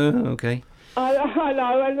 Okay. I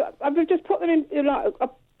know, and we've just put them in like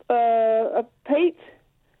a peat.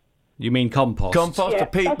 You mean compost? Compost, a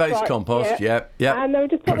peat-based compost. Yeah. And they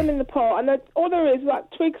just put them in the pot, and all there is like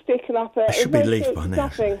twigs sticking up it. Should be leaf by now.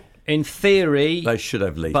 Nothing. In theory, they should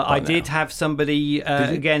have leaf. But by I now. did have somebody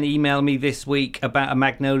again email me this week about a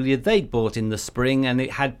magnolia they'd bought in the spring, and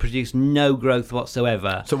it had produced no growth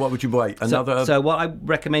whatsoever. So what would you wait? Another. So what I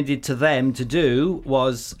recommended to them to do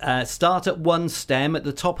was start at one stem, at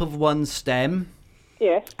the top of one stem.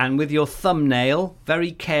 Yes. And with your thumbnail,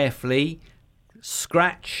 very carefully,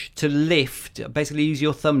 scratch to lift. Basically, use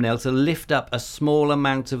your thumbnail to lift up a small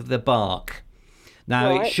amount of the bark.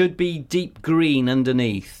 Now, Right. it should be deep green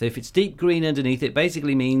underneath. If it's deep green underneath, it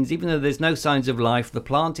basically means even though there's no signs of life, the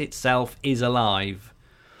plant itself is alive.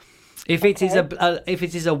 If it is if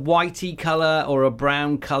it is a whitey colour or a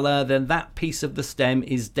brown colour, then that piece of the stem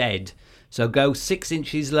is dead. So go 6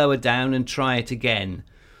 inches lower down and try it again.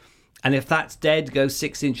 And if that's dead, go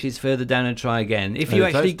 6 inches further down and try again. If you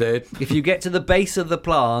if you get to the base of the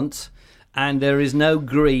plant and there is no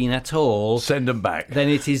green at all, send them back. Then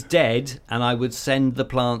it is dead, and I would send the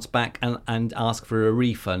plants back and ask for a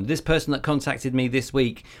refund. This person that contacted me this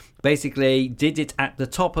week basically did it at the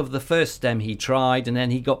top of the first stem he tried, and then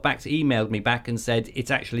he emailed me back and said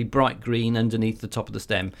it's actually bright green underneath the top of the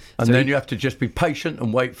stem. And So then you have to just be patient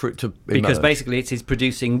and wait for it to emerge. because basically it is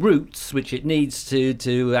producing roots which it needs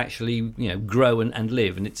to actually grow and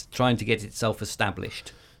live, and it's trying to get itself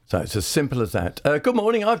established. So it's as simple as that. Good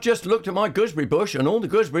morning. I've just looked at my gooseberry bush and all the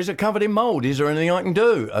gooseberries are covered in mould. Is there anything I can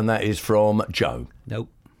do? And that is from Joe. Nope.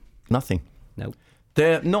 Nothing. Nope.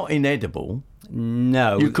 They're not inedible.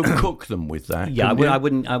 No. You could cook them with that. Yeah,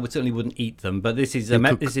 couldn't you? I certainly wouldn't eat them. But this is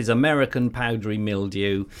this is American powdery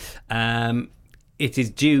mildew. It is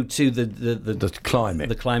due to the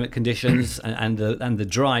climate conditions and the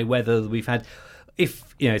dry weather that we've had.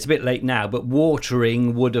 If it's a bit late now, but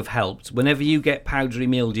watering would have helped. Whenever you get powdery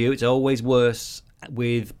mildew, it's always worse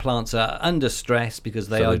with plants that are under stress because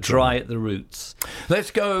they are dry at the roots.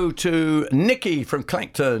 Let's go to Nikki from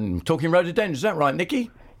Clacton, talking rhododendrons. Is that right,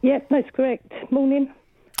 Nikki? Yes, that's correct. Morning.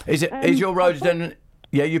 Is your rhododendron?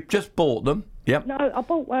 Yeah, you've just bought them. Yep. No, I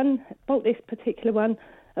bought this particular one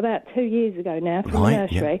about 2 years ago now from the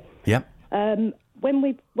Right. nursery. Yep. When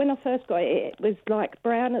I first got it, it was like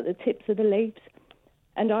brown at the tips of the leaves.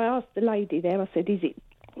 And I asked the lady there, I said, is it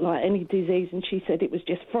like any disease? And she said it was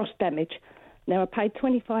just frost damage. Now, I paid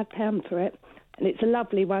 £25 for it, and it's a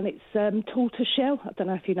lovely one. It's tortoiseshell. I don't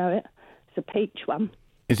know if you know it. It's a peach one.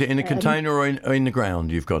 Is it in a container or in the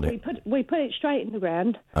ground you've got it? We put it straight in the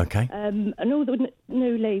ground. Okay. And all the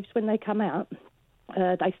new leaves, when they come out,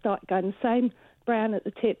 they start going the same brown at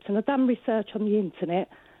the tips. And I've done research on the internet,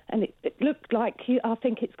 and it looked like, I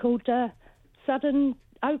think it's called sudden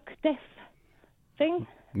oak death thing.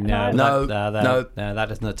 No, that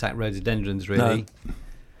doesn't attack rhododendrons really.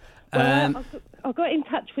 Well, I got in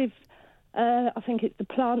touch with, I think it's the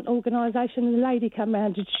plant organisation, and the lady came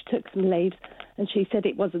round and she took some leaves, and she said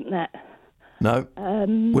it wasn't that. No,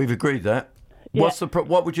 we've agreed that. Yeah.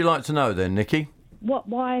 What would you like to know then, Nikki?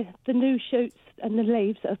 Why the new shoots and the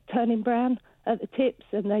leaves are turning brown at the tips,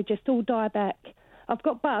 and they just all die back. I've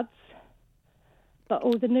got buds, but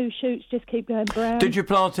all the new shoots just keep going brown. Did you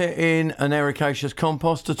plant it in an ericaceous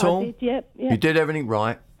compost at all? I did, yep. You did everything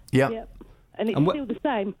right. Yep. Yep. And it's still the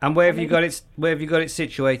same. And where have you got it? Where have you got it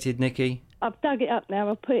situated, Nikki? I've dug it up now.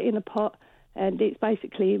 I've put it in a pot, and it's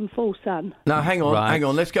basically in full sun. Now, hang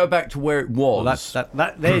on. Let's go back to where it was.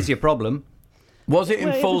 Well, there's your problem. Was it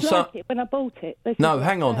in full it was sun? like it when I bought it. No,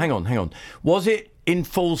 hang on. Was it in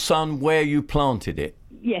full sun where you planted it?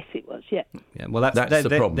 Yes, it was, yeah. Yeah, well, that's the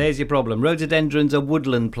problem. There's your problem. Rhododendrons are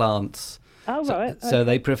woodland plants. Oh, right. So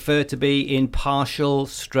they prefer to be in partial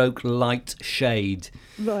stroke light shade.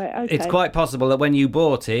 Right, okay. It's quite possible that when you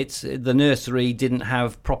bought it, the nursery didn't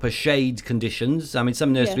have proper shade conditions. I mean,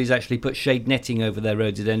 some nurseries actually put shade netting over their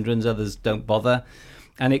rhododendrons, others don't bother.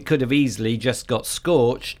 And it could have easily just got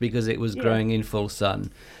scorched because it was growing in full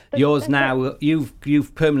sun. Yours now,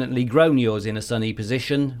 you've permanently grown yours in a sunny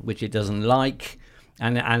position, which it doesn't like.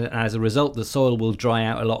 And as a result, the soil will dry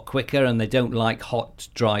out a lot quicker, and they don't like hot,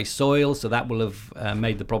 dry soil, so that will have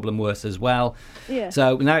made the problem worse as well. Yeah.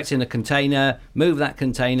 So now it's in a container. Move that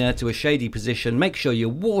container to a shady position. Make sure you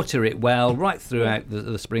water it well right throughout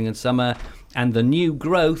the spring and summer, and the new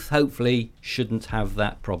growth, hopefully, shouldn't have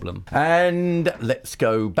that problem. And let's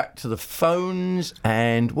go back to the phones.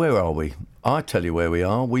 And where are we? I tell you where we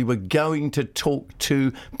are. We were going to talk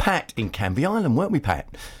to Pat in Canvey Island, weren't we, Pat?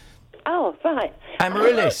 Oh, right.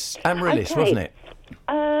 Amaryllis, Okay. wasn't it?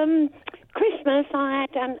 Christmas, I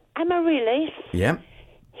had an amaryllis. Yeah.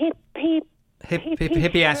 Hippiastrum.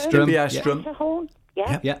 Hippiastrum. That's a horn.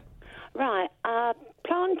 Yeah. Yeah. Right.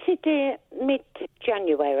 planted it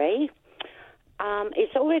mid-January.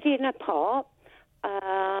 It's already in a pot.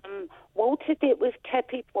 Watered it with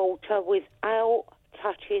tepid water without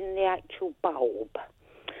touching the actual bulb.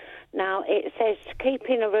 Now, it says to keep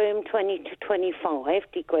in a room 20 to 25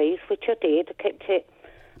 degrees, which I did. I kept it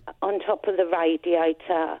on top of the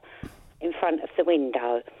radiator in front of the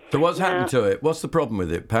window. So what's happened to it? What's the problem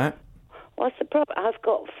with it, Pat? What's the problem? I've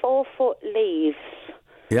got 4-foot leaves.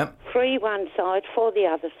 Yep. 3 one side, 4 the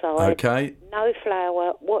other side. Okay. No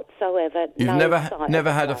flower whatsoever. You've no never sight never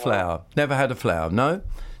of had a flower. Never had a flower, no?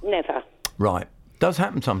 Never. Right. Does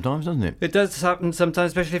happen sometimes, doesn't it? It does happen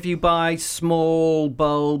sometimes, especially if you buy small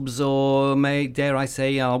bulbs or, dare I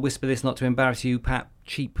say, I'll whisper this not to embarrass you, Pat,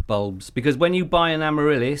 cheap bulbs. Because when you buy an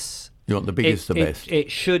amaryllis... You want the biggest, the best. It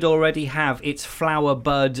should already have its flower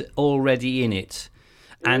bud already in it.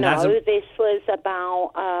 And this was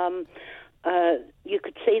about... you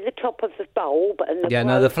could see the top of the bulb and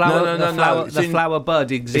the the flower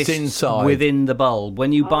bud exists inside within the bulb.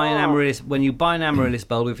 When you buy an amaryllis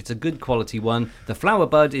bulb, if it's a good quality one, the flower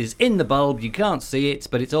bud is in the bulb. You can't see it,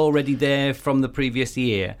 but it's already there from the previous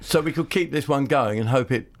year. So we could keep this one going and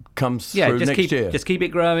hope it comes through next year. Just keep it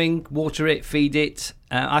growing, water it, feed it.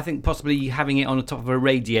 I think possibly having it on the top of a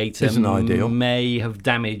radiator isn't ideal. May have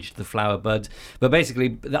damaged the flower bud. But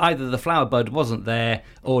basically, either the flower bud wasn't there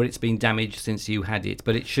or it's been damaged since you had it.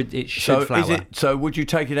 But it should flower. So would you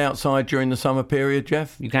take it outside during the summer period,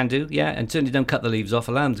 Jeff? You can do, yeah. And certainly don't cut the leaves off.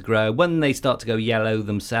 Allow them to grow. When they start to go yellow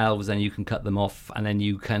themselves, then you can cut them off, and then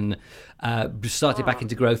you can start it back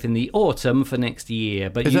into growth in the autumn for next year.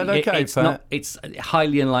 But is that okay, Pat? It's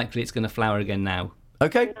highly unlikely it's going to flower again now.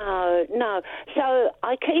 Okay. No. So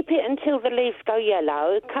I keep it until the leaves go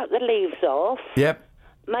yellow, cut the leaves off. Yep.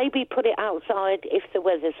 Maybe put it outside if the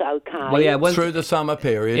weather's okay. Well, yeah, through the summer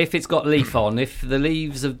period. If it's got leaf on, if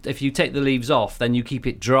you take the leaves off, then you keep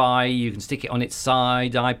it dry. You can stick it on its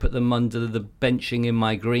side. I put them under the benching in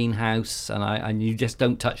my greenhouse, and you just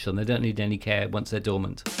don't touch them. They don't need any care once they're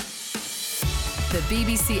dormant. The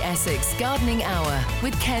BBC Essex Gardening Hour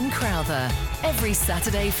with Ken Crowther, every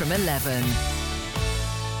Saturday from 11.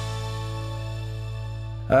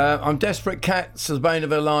 I'm desperate. Cat's the bane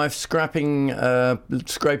of her life, scraping up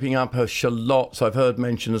her shallots. I've heard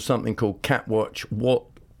mention of something called Cat Watch. What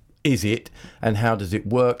is it and how does it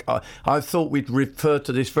work? I thought we'd refer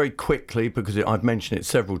to this very quickly because I've mentioned it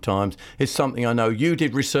several times. It's something I know you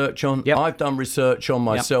did research on. Yep. I've done research on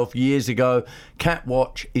myself years ago. Cat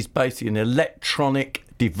Watch is basically an electronic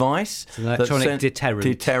device, it's an electronic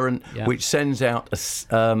deterrent, which sends out a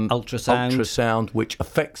ultrasound which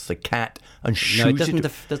affects the cat and shoots it.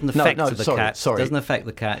 Doesn't affect the cat. Doesn't affect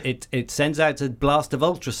the cat. It sends out a blast of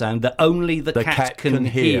ultrasound that only the cat can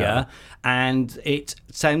hear, and it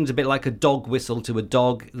sounds a bit like a dog whistle to a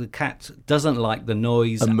dog. The cat doesn't like the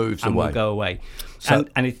noise and moves away. Will go away. So,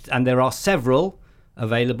 and there are several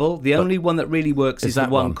available. The only one that really works is the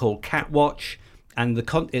one called Cat Watch. And the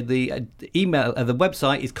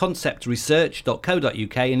website is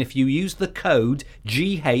conceptresearch.co.uk, and if you use the code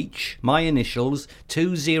GH, my initials,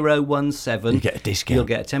 2017, you get a discount. You'll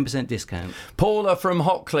get a 10% discount. Paula from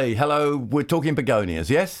Hockley, hello. We're talking begonias,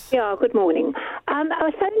 yes? Yeah, good morning.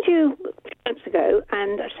 I phoned you months ago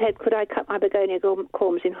and I said, could I cut my begonia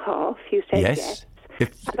corms in half? You said yes.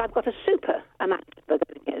 And I've got a super amount of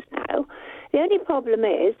begonias now. The only problem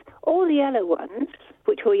is all the yellow ones,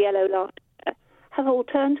 which were yellow last year, have all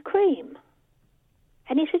turned cream.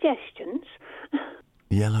 Any suggestions?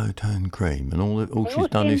 Yellow turned cream, and all she's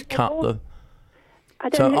done is cut them.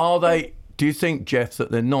 So are they? Do you think, Jeff,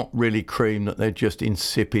 that they're not really cream, that they're just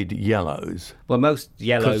insipid yellows? Well, most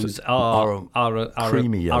yellows are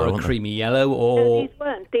creamy yellow. Creamy yellow, or no, these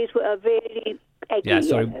weren't. These were a really eggy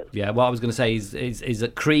yellow. Yeah, what I was going to say is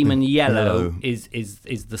that cream and yellow is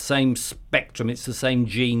the same spectrum. It's the same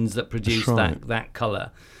genes that produce that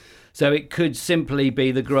colour. So it could simply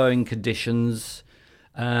be the growing conditions.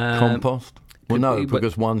 Compost? Well, no,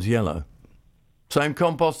 because one's yellow. Same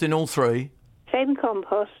compost in all three? Same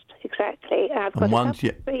compost, exactly. I've got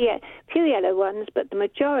few yellow ones, but the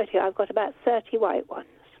majority, I've got about 30 white ones.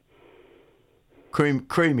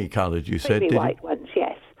 Creamy coloured, you said, didn't you? White ones,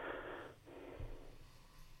 yes.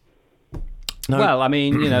 No. Well, I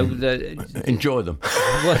mean, enjoy them.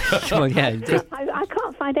 Well, yeah. I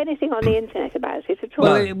can't find anything on the internet about it at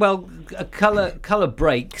all. Well, colour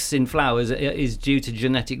breaks in flowers is due to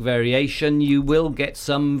genetic variation. You will get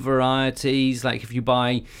some varieties, like if you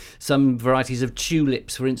buy some varieties of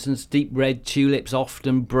tulips, for instance, deep red tulips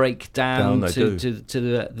often break down to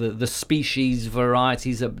the species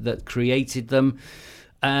varieties that created them.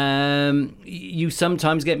 You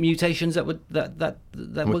sometimes get mutations that would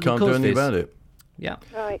we can't do anything about it. Yeah.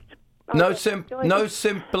 Right. No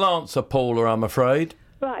simple answer, Paula, I'm afraid.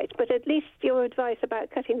 Right, but at least your advice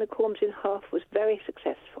about cutting the corms in half was very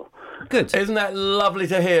successful. Good. Isn't that lovely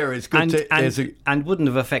to hear? It's good and wouldn't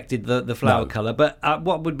have affected the flower colour. But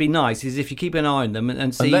what would be nice is if you keep an eye on them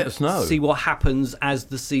and see, let us know. See what happens as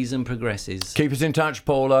the season progresses. Keep us in touch,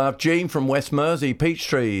 Paula. Jean from West Mersey, peach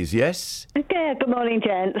trees, yes? Yeah, good morning,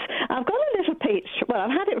 gents. I've got a little peach. Well,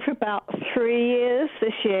 I've had it for about 3 years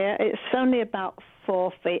this year. It's only about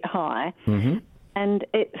 4 feet high. Mm-hmm. And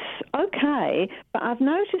it's okay, but I've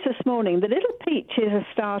noticed this morning the little peaches have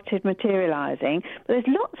started materialising, but there's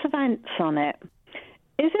lots of ants on it.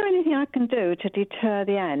 Is there anything I can do to deter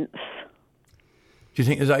the ants? Do you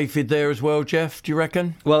think there's aphid there as well, Jeff? Do you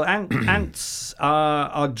reckon? Well, ants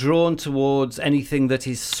are drawn towards anything that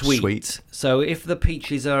is sweet. So if the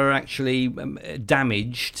peaches are actually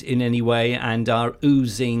damaged in any way and are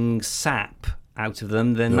oozing sap out of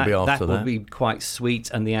them, then that will be quite sweet,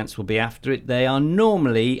 and the ants will be after it. They are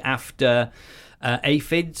normally after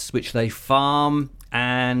aphids, which they farm,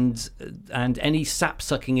 and any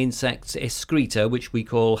sap-sucking insects, excreta, which we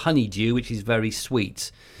call honeydew, which is very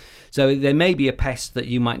sweet. So there may be a pest that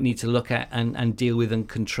you might need to look at and deal with and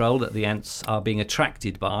control that the ants are being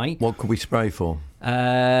attracted by. What could we spray for?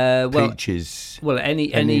 Peaches. Well,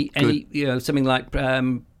 any something like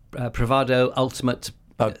Bravado Ultimate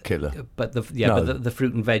Bug killer. But the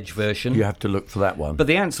fruit and veg version. You have to look for that one. But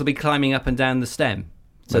the ants will be climbing up and down the stem.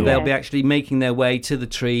 So they'll be actually making their way to the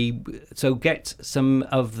tree. So get some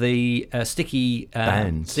of the sticky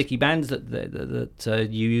bands that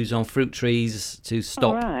you use on fruit trees to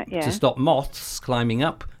stop moths climbing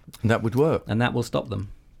up. And that would work. And that will stop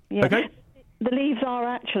them. Yeah. Okay. The leaves are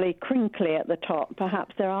actually crinkly at the top.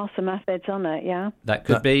 Perhaps there are some aphids on it. Yeah. That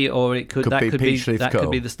could be, or it could be peach leaf curl.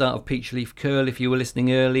 Could be the start of peach leaf curl. If you were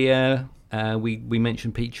listening earlier, we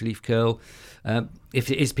mentioned peach leaf curl.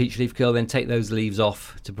 If it is peach leaf curl, then take those leaves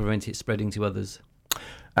off to prevent it spreading to others.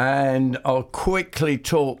 And I'll quickly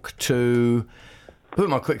talk to... Who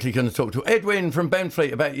am I quickly going to talk to? Edwin from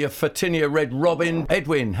Benfleet about your Photinia red robin.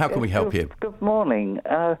 Edwin, how can we help you? Good morning.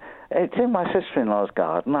 It's in my sister-in-law's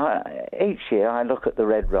garden. Each year I look at the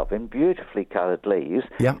red robin, beautifully coloured leaves.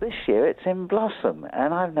 Yep. This year it's in blossom,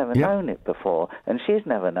 and I've never known it before, and she's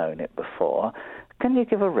never known it before. Can you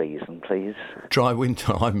give a reason, please? Dry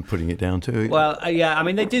winter, I'm putting it down to. Well, I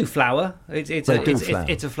mean, they do flower. It's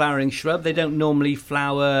a flowering shrub. They don't normally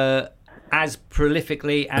flower as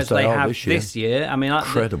prolifically as they have this year. I mean,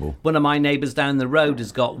 incredible. One of my neighbours down the road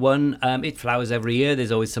has got one. It flowers every year.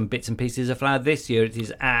 There's always some bits and pieces of flower. This year it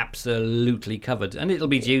is absolutely covered, and it'll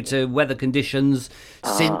be due to weather conditions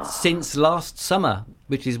since last summer,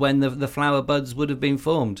 which is when the flower buds would have been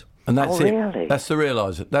formed. And that's it. Really? That's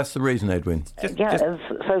the reason, Edwin.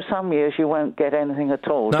 So some years you won't get anything at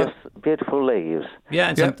all, just beautiful leaves.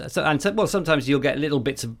 Yeah, sometimes you'll get little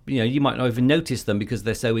bits of, you might not even notice them because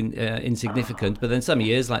they're so insignificant. But then some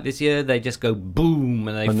years, like this year, they just go boom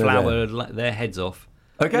and they flower their heads off.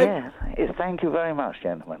 Okay. Yeah. Thank you very much,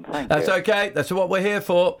 gentlemen. That's okay. That's what we're here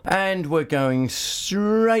for. And we're going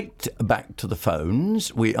straight back to the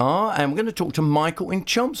phones. We are. And we're going to talk to Michael in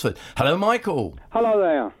Chelmsford. Hello, Michael. Hello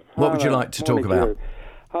there. What would you like to talk about?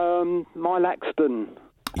 My Laxton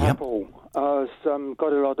apple has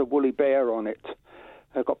got a lot of woolly bear on it.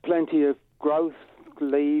 I've got plenty of growth,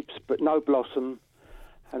 leaves, but no blossom.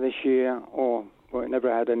 And this year, it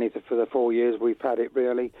never had anything for the 4 years we've had it,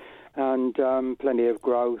 really. And plenty of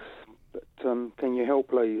growth. But can you help,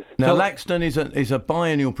 please? Now, Laxton is a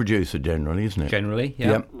biennial producer generally, isn't it? Generally,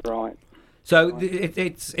 yeah. Yep. Right. So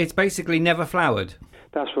it's basically never flowered?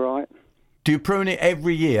 That's right. Do you prune it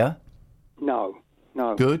every year? No.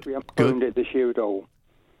 Good. We haven't pruned it this year at all.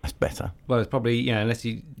 That's better. Well, it's probably, unless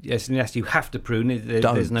you have to prune it,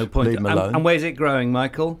 there's no point. Leave them alone. And where's it growing,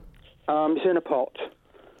 Michael? It's in a pot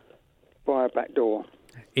by a back door.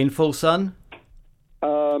 In full sun?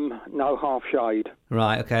 No, half shade.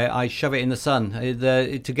 Right, okay. I shove it in the sun.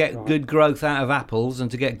 To get good growth out of apples and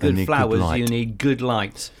to get good flowers, you need good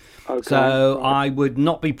light. Okay. So I would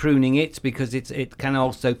not be pruning it because it can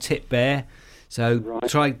also tip bare. So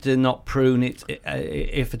try to not prune it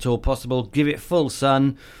if at all possible. Give it full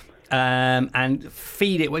sun and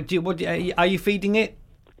feed it. Are you feeding it?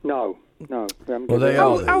 No. Well, they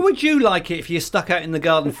are. How would you like it if you stuck out in the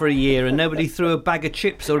garden for a year and nobody threw a bag of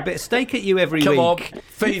chips or a bit of steak at you every week? Come on,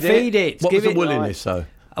 feed it. What was the woolliness, though?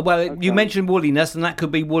 Well, you mentioned woolliness, and that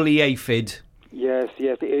could be woolly aphid. Yes,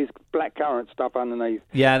 it is blackcurrant stuff underneath.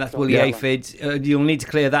 Yeah, that's woolly aphid. You'll need to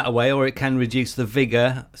clear that away, or it can reduce the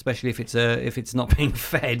vigour, especially if it's not being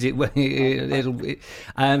fed.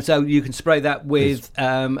 So you can spray that with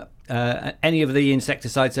any of the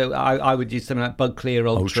insecticides. So I would use something like Bug Clear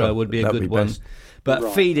Ultra would be a good one. best.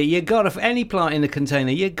 But feed it. You got to any plant in a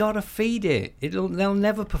container. You got to feed it. They'll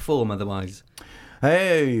never perform otherwise.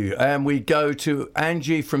 Hey, and we go to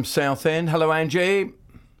Angie from Southend. Hello, Angie.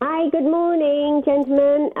 Hi, good morning,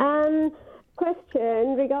 gentlemen.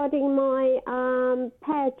 Question regarding my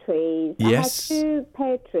pear trees. Yes. I have 2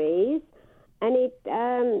 pear trees, and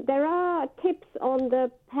there are tips on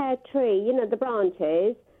the pear tree, the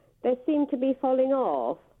branches. They seem to be falling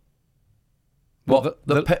off. What?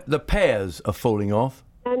 The pears are falling off?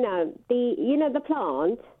 No, the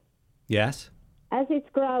plant. Yes. As it's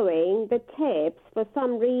growing, the tips, for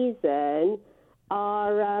some reason,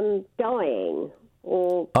 are dying.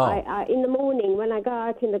 Or I, in the morning when I go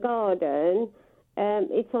out in the garden,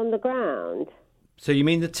 it's on the ground. So you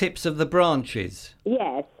mean the tips of the branches?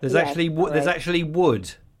 Yes. There's yes, actually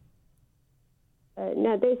wood.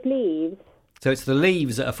 No, there's leaves. So it's the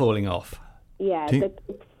leaves that are falling off. Yeah, the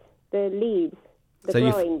leaves, the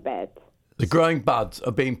growing bed. The growing buds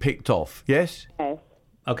are being picked off. Yes. Yes.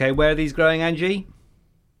 Okay, where are these growing, Angie?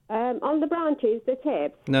 On the branches, the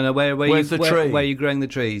tips. No. Where's the tree? Where are you growing the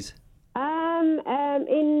trees?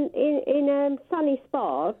 In a sunny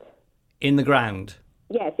spot. In the ground.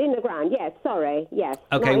 Yes, in the ground. Yes, sorry. Yes.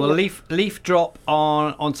 Okay, well, leaf drop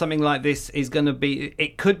on something like this is going to be.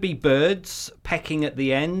 It could be birds pecking at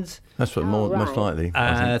the end. That's what most likely.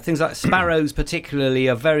 Things like sparrows, particularly,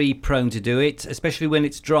 are very prone to do it, especially when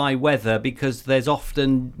it's dry weather, because there's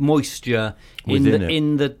often moisture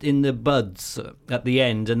in the buds at the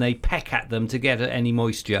end, and they peck at them to get any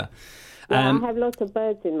moisture. Yeah, I have lots of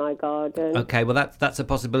birds in my garden. Okay, well that's a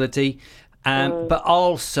possibility. But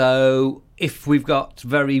also, if we've got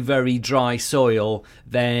very, very dry soil,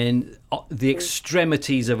 then the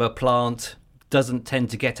extremities of a plant doesn't tend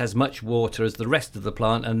to get as much water as the rest of the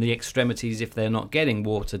plant, and the extremities, if they're not getting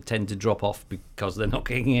water, tend to drop off because they're not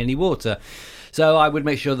getting any water. So I would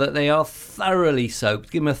make sure that they are thoroughly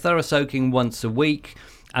soaked. Give them a thorough soaking once a week.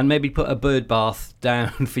 And maybe put a bird bath down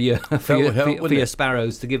for your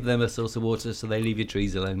sparrows to give them a source of water so they leave your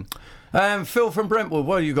trees alone. Phil from Brentwood,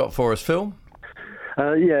 what have you got for us, Phil?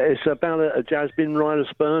 It's about a jasmine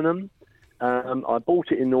rhinospermum. I bought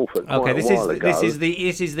it in Norfolk quite a while ago.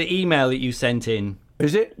 This is the email that you sent in.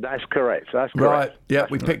 Is it? That's correct. Right. Yeah,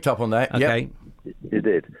 we picked up on that. Okay. Yep. You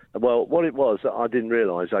did. Well, what it was, I didn't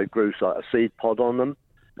realise they grew like a seed pod on them.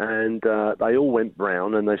 And they all went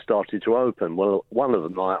brown and they started to open. Well, one of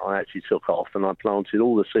them I actually took off and I planted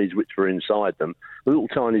all the seeds which were inside them, little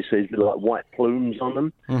tiny seeds with like white plumes on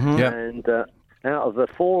them. Mm-hmm. Yep. And out of the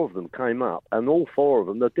 4 of them came up, and all 4 of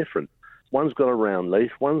them are different. One's got a round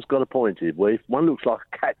leaf, one's got a pointed leaf, one looks like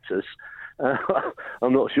a cactus.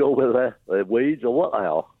 I'm not sure whether they're weeds or what they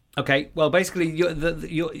are. Okay, well, basically,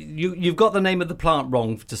 you've got the name of the plant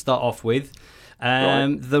wrong to start off with.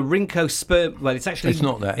 Right. The Rhincospermum. Well, it's actually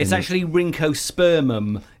not that. It's actually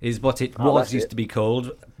Rhincospermum is what it used to be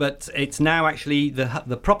called, but it's now actually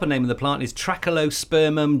the proper name of the plant is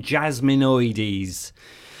Trachelospermum jasminoides.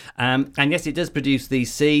 And yes, it does produce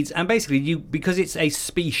these seeds, and basically, because it's a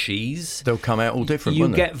species, they'll come out all different. You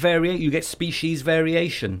get species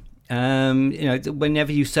variation.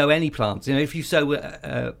 Whenever you sow any plants, if you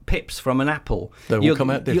sow pips from an apple, they'll come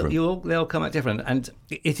out different. They'll come out different, and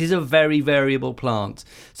it is a very variable plant.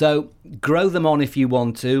 So grow them on if you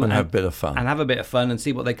want to, and have a bit of fun, and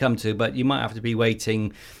see what they come to. But you might have to be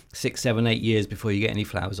waiting 6, 7, 8 years before you get any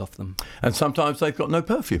flowers off them. And sometimes they've got no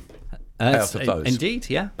perfume. Out of those. Indeed,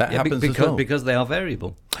 yeah. That happens as well. Because they are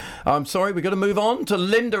variable. I'm sorry, we've got to move on to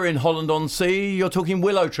Linda in Holland-on-Sea. You're talking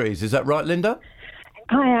willow trees, is that right, Linda?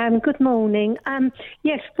 Hi, good morning.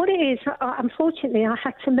 Yes, what it is, unfortunately, I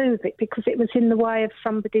had to move it because it was in the way of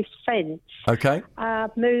somebody's fence. Okay.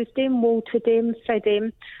 Moved him, watered him, fed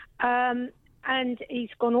him, and he's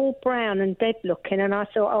gone all brown and dead looking, and I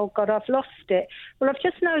thought, oh, God, I've lost it. Well, I've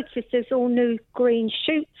just noticed there's all new green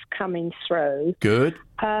shoots coming through. Good.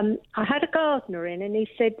 I had a gardener in, and he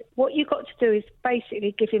said, what you've got to do is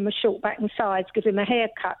basically give him a short back and sides, give him a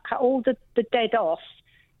haircut, cut all the dead off,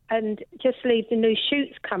 and just leave the new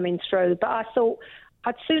shoots coming through. But I thought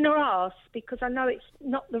I'd sooner ask, because I know it's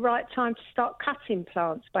not the right time to start cutting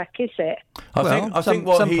plants back, is it? I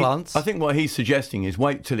think what he's suggesting is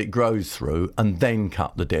wait till it grows through and then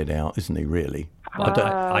cut the dead out, isn't he, really?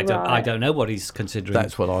 I don't know what he's considering.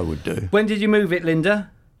 That's what I would do. When did you move it,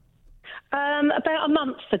 Linda? About a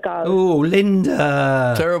month ago. Oh,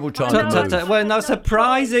 Linda. Terrible time to move. Well, no,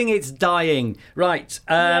 surprising it's dying. Right.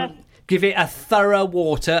 Give it a thorough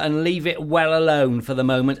water and leave it well alone for the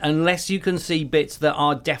moment, unless you can see bits that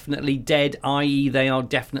are definitely dead, i.e. they are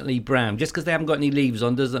definitely brown. Just because they haven't got any leaves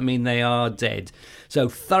on doesn't mean they are dead. So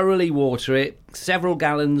thoroughly water it, several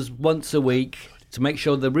gallons once a week to make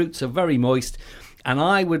sure the roots are very moist. And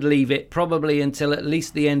I would leave it probably until at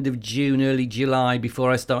least the end of June, early July,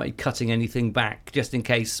 before I started cutting anything back, just in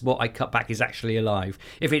case what I cut back is actually alive.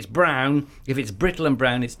 If it's brown, if it's brittle and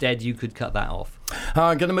brown, it's dead, you could cut that off.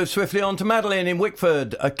 I'm going to move swiftly on to Madeline in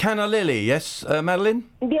Wickford. A canna lily, yes, Madeline?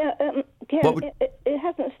 Yeah, What would- it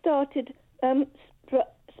hasn't started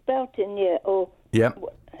sprouting yet. Yeah.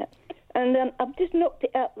 And I've just knocked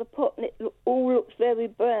it out of the pot and it all looks very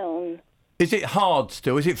brown. Is it hard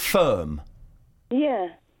still? Is it firm? Yeah,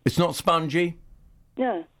 It's not spongy?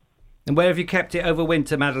 no. And where have you kept it over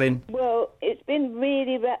winter, Madeline? Well, it's been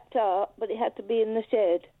really wrapped up, but it had to be in the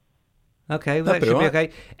shed. Okay, well, that That'd be should be all right.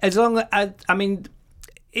 okay. As long as, I mean,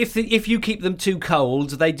 if you keep them too cold,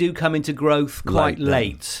 they do come into growth quite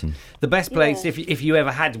late. The best place, if you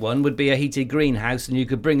ever had one, would be a heated greenhouse, and you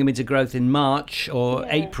could bring them into growth in March or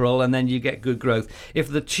April, and then you get good growth. If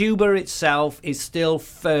the tuber itself is still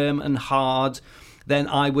firm and hard, then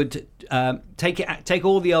I would take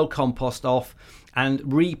all the old compost off and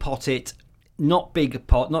repot it. Not big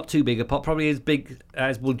pot, not too big a pot, probably as big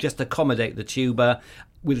as will just accommodate the tuber,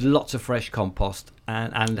 with lots of fresh compost,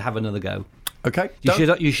 and have another go. Okay.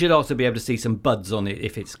 You should also be able to see some buds on it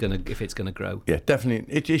if it's gonna grow. Yeah,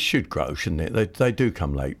 definitely. It should grow, shouldn't it? They do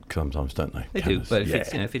come late sometimes, don't they? They do, Cannas? but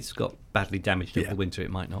Yeah. if it's got badly damaged over the winter,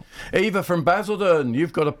 it might not. Eva from Basildon,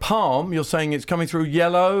 you've got a palm. You're saying it's coming through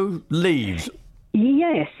yellow leaves.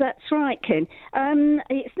 Yes, that's right, Ken.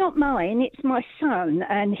 It's not mine, it's my son,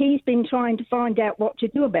 and he's been trying to find out what to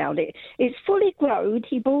do about it. It's fully grown.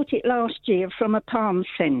 He bought it last year from a palm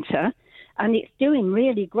centre, and it's doing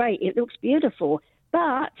really great. It looks beautiful,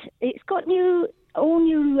 but it's got all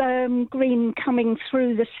new green coming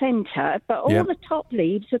through the centre, but all the top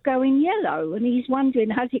leaves are going yellow, and he's wondering,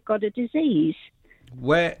 has it got a disease?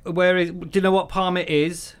 Where is? Do you know what palm it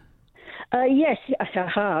is? Yes,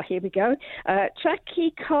 here we go.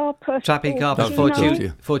 Trachycarpus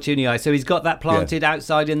fortunei. So he's got that planted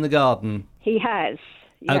outside in the garden. He has.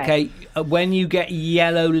 Yes. Okay, when you get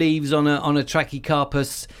yellow leaves on a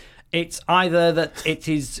Trachycarpus, it's either that it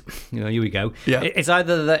is, here we go. Yeah. It's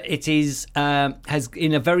either that it is has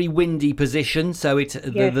in a very windy position, so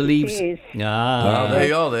the leaves. It is. There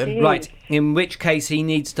you are then. Right. In which case he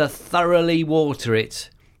needs to thoroughly water it,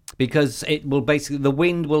 because it will the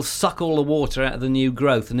wind will suck all the water out of the new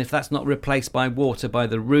growth, and if that's not replaced by water by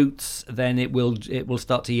the roots, then it will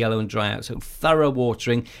start to yellow and dry out. So thorough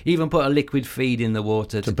watering, even put a liquid feed in the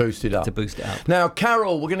water to boost it up. Now,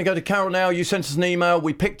 Carol, we're going to go to Carol now. You sent us an email.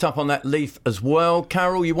 We picked up on that leaf as well.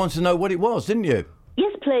 Carol, you wanted to know what it was, didn't you?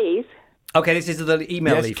 Yes, please. Okay, this is the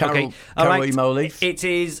email Yes, leaf. Carol, Okay, Carol email leaf. It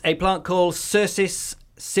is a plant called Cercis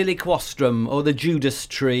siliquastrum, or the Judas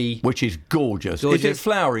tree, which is gorgeous. Is it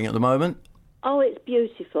flowering at the moment? Oh, it's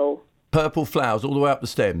beautiful. Purple flowers all the way up the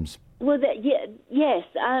stems. Well, yes,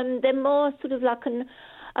 they're more sort of like an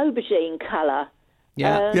aubergine colour.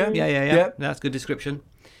 Yeah. That's a good description.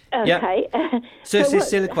 Okay. Cercis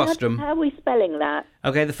siliquastrum. How are we spelling that?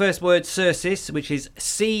 Okay, the first word Cercis, which is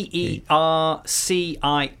Cercis.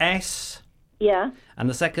 Yeah. And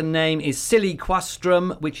the second name is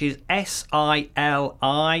Siliquastrum, which is SILI.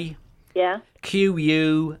 Yeah.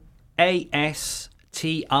 QUASTRUM.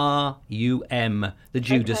 The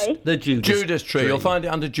Judas. Okay. The Judas tree. You'll find it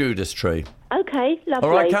under Judas tree. Okay, lovely.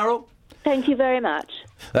 All right, Carol? Thank you very much.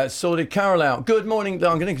 That's sorted Carol out. Good morning.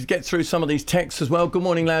 I'm going to get through some of these texts as well. Good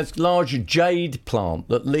morning, lads. Large jade plant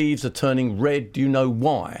that leaves are turning red. Do you know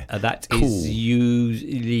why? That is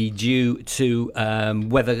usually due to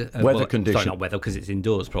weather condition. Sorry, not weather, because it's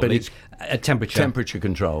indoors probably. But it's temperature. Temperature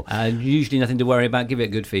control. Usually nothing to worry about. Give it a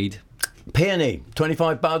good feed. Peony,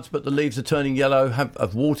 25 buds, but the leaves are turning yellow.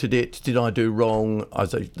 I've watered it. Did I do wrong?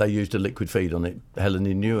 They used a liquid feed on it. Helen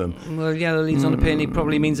in Newham. Well, yellow leaves on a peony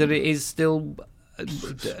probably means that it is still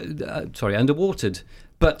underwatered.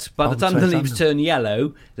 But by the time the leaves turn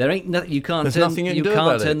yellow, there ain't nothing you can't turn. Nothing you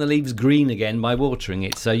can't turn the leaves green again by watering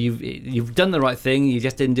it. So you've done the right thing. You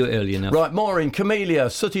just didn't do it early enough. Right, Maureen,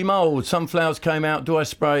 camellia, sooty mould. Some flowers came out. Do I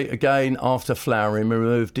spray again after flowering?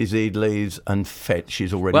 Remove diseased leaves and fed.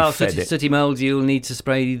 She's already fed it. Sooty mould, you'll need to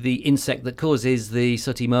spray the insect that causes the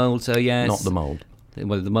sooty mould. So yes, not the mould.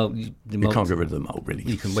 Well, the mold. You can't get rid of the mold, really.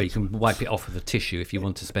 You can wipe it off with a tissue if you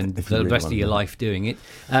want to spend the rest of your life doing it.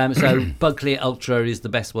 So Bug Clear Ultra is the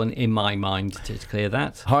best one in my mind to clear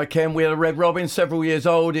that. Hi Ken, we had a red robin, several years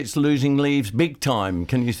old. It's losing leaves big time.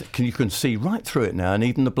 You can see right through it now, and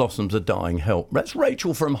even the blossoms are dying. Help! That's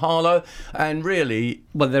Rachel from Harlow, and really,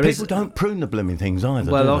 people don't prune the blooming things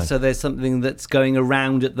either. Well, also there's something that's going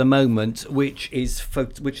around at the moment, which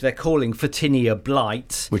they're calling Photinia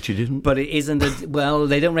blight, which it isn't, but it isn't. Well,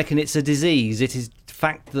 they don't reckon it's a disease. It is the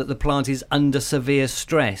fact that the plant is under severe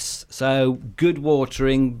stress. So good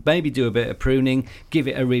watering, maybe do a bit of pruning, give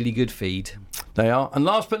it a really good feed. They are. And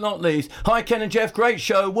last but not least, hi Ken and Jeff, great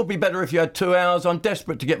show. Would be better if you had 2 hours. I'm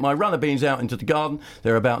desperate to get my runner beans out into the garden.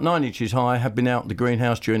 They're about 9 inches high, have been out in the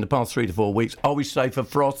greenhouse during the past 3 to 4 weeks. Are we safe for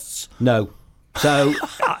frosts? No. So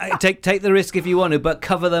take the risk if you want to, but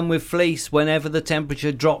cover them with fleece whenever the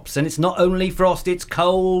temperature drops. And it's not only frost, it's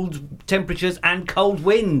cold temperatures and cold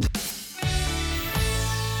wind.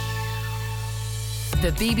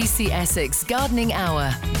 The BBC Essex Gardening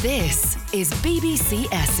Hour. This is BBC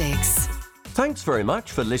Essex. Thanks very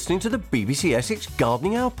much for listening to the BBC Essex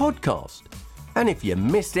Gardening Hour podcast. And if you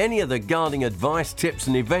missed any of the gardening advice, tips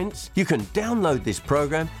and events, you can download this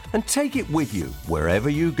programme and take it with you wherever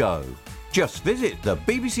you go. Just visit the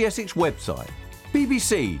BBC Essex website,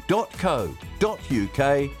 bbc.co.uk/BBC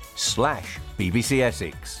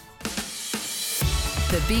Essex.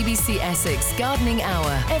 The BBC Essex Gardening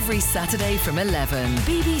Hour, every Saturday from 11.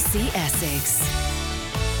 BBC Essex.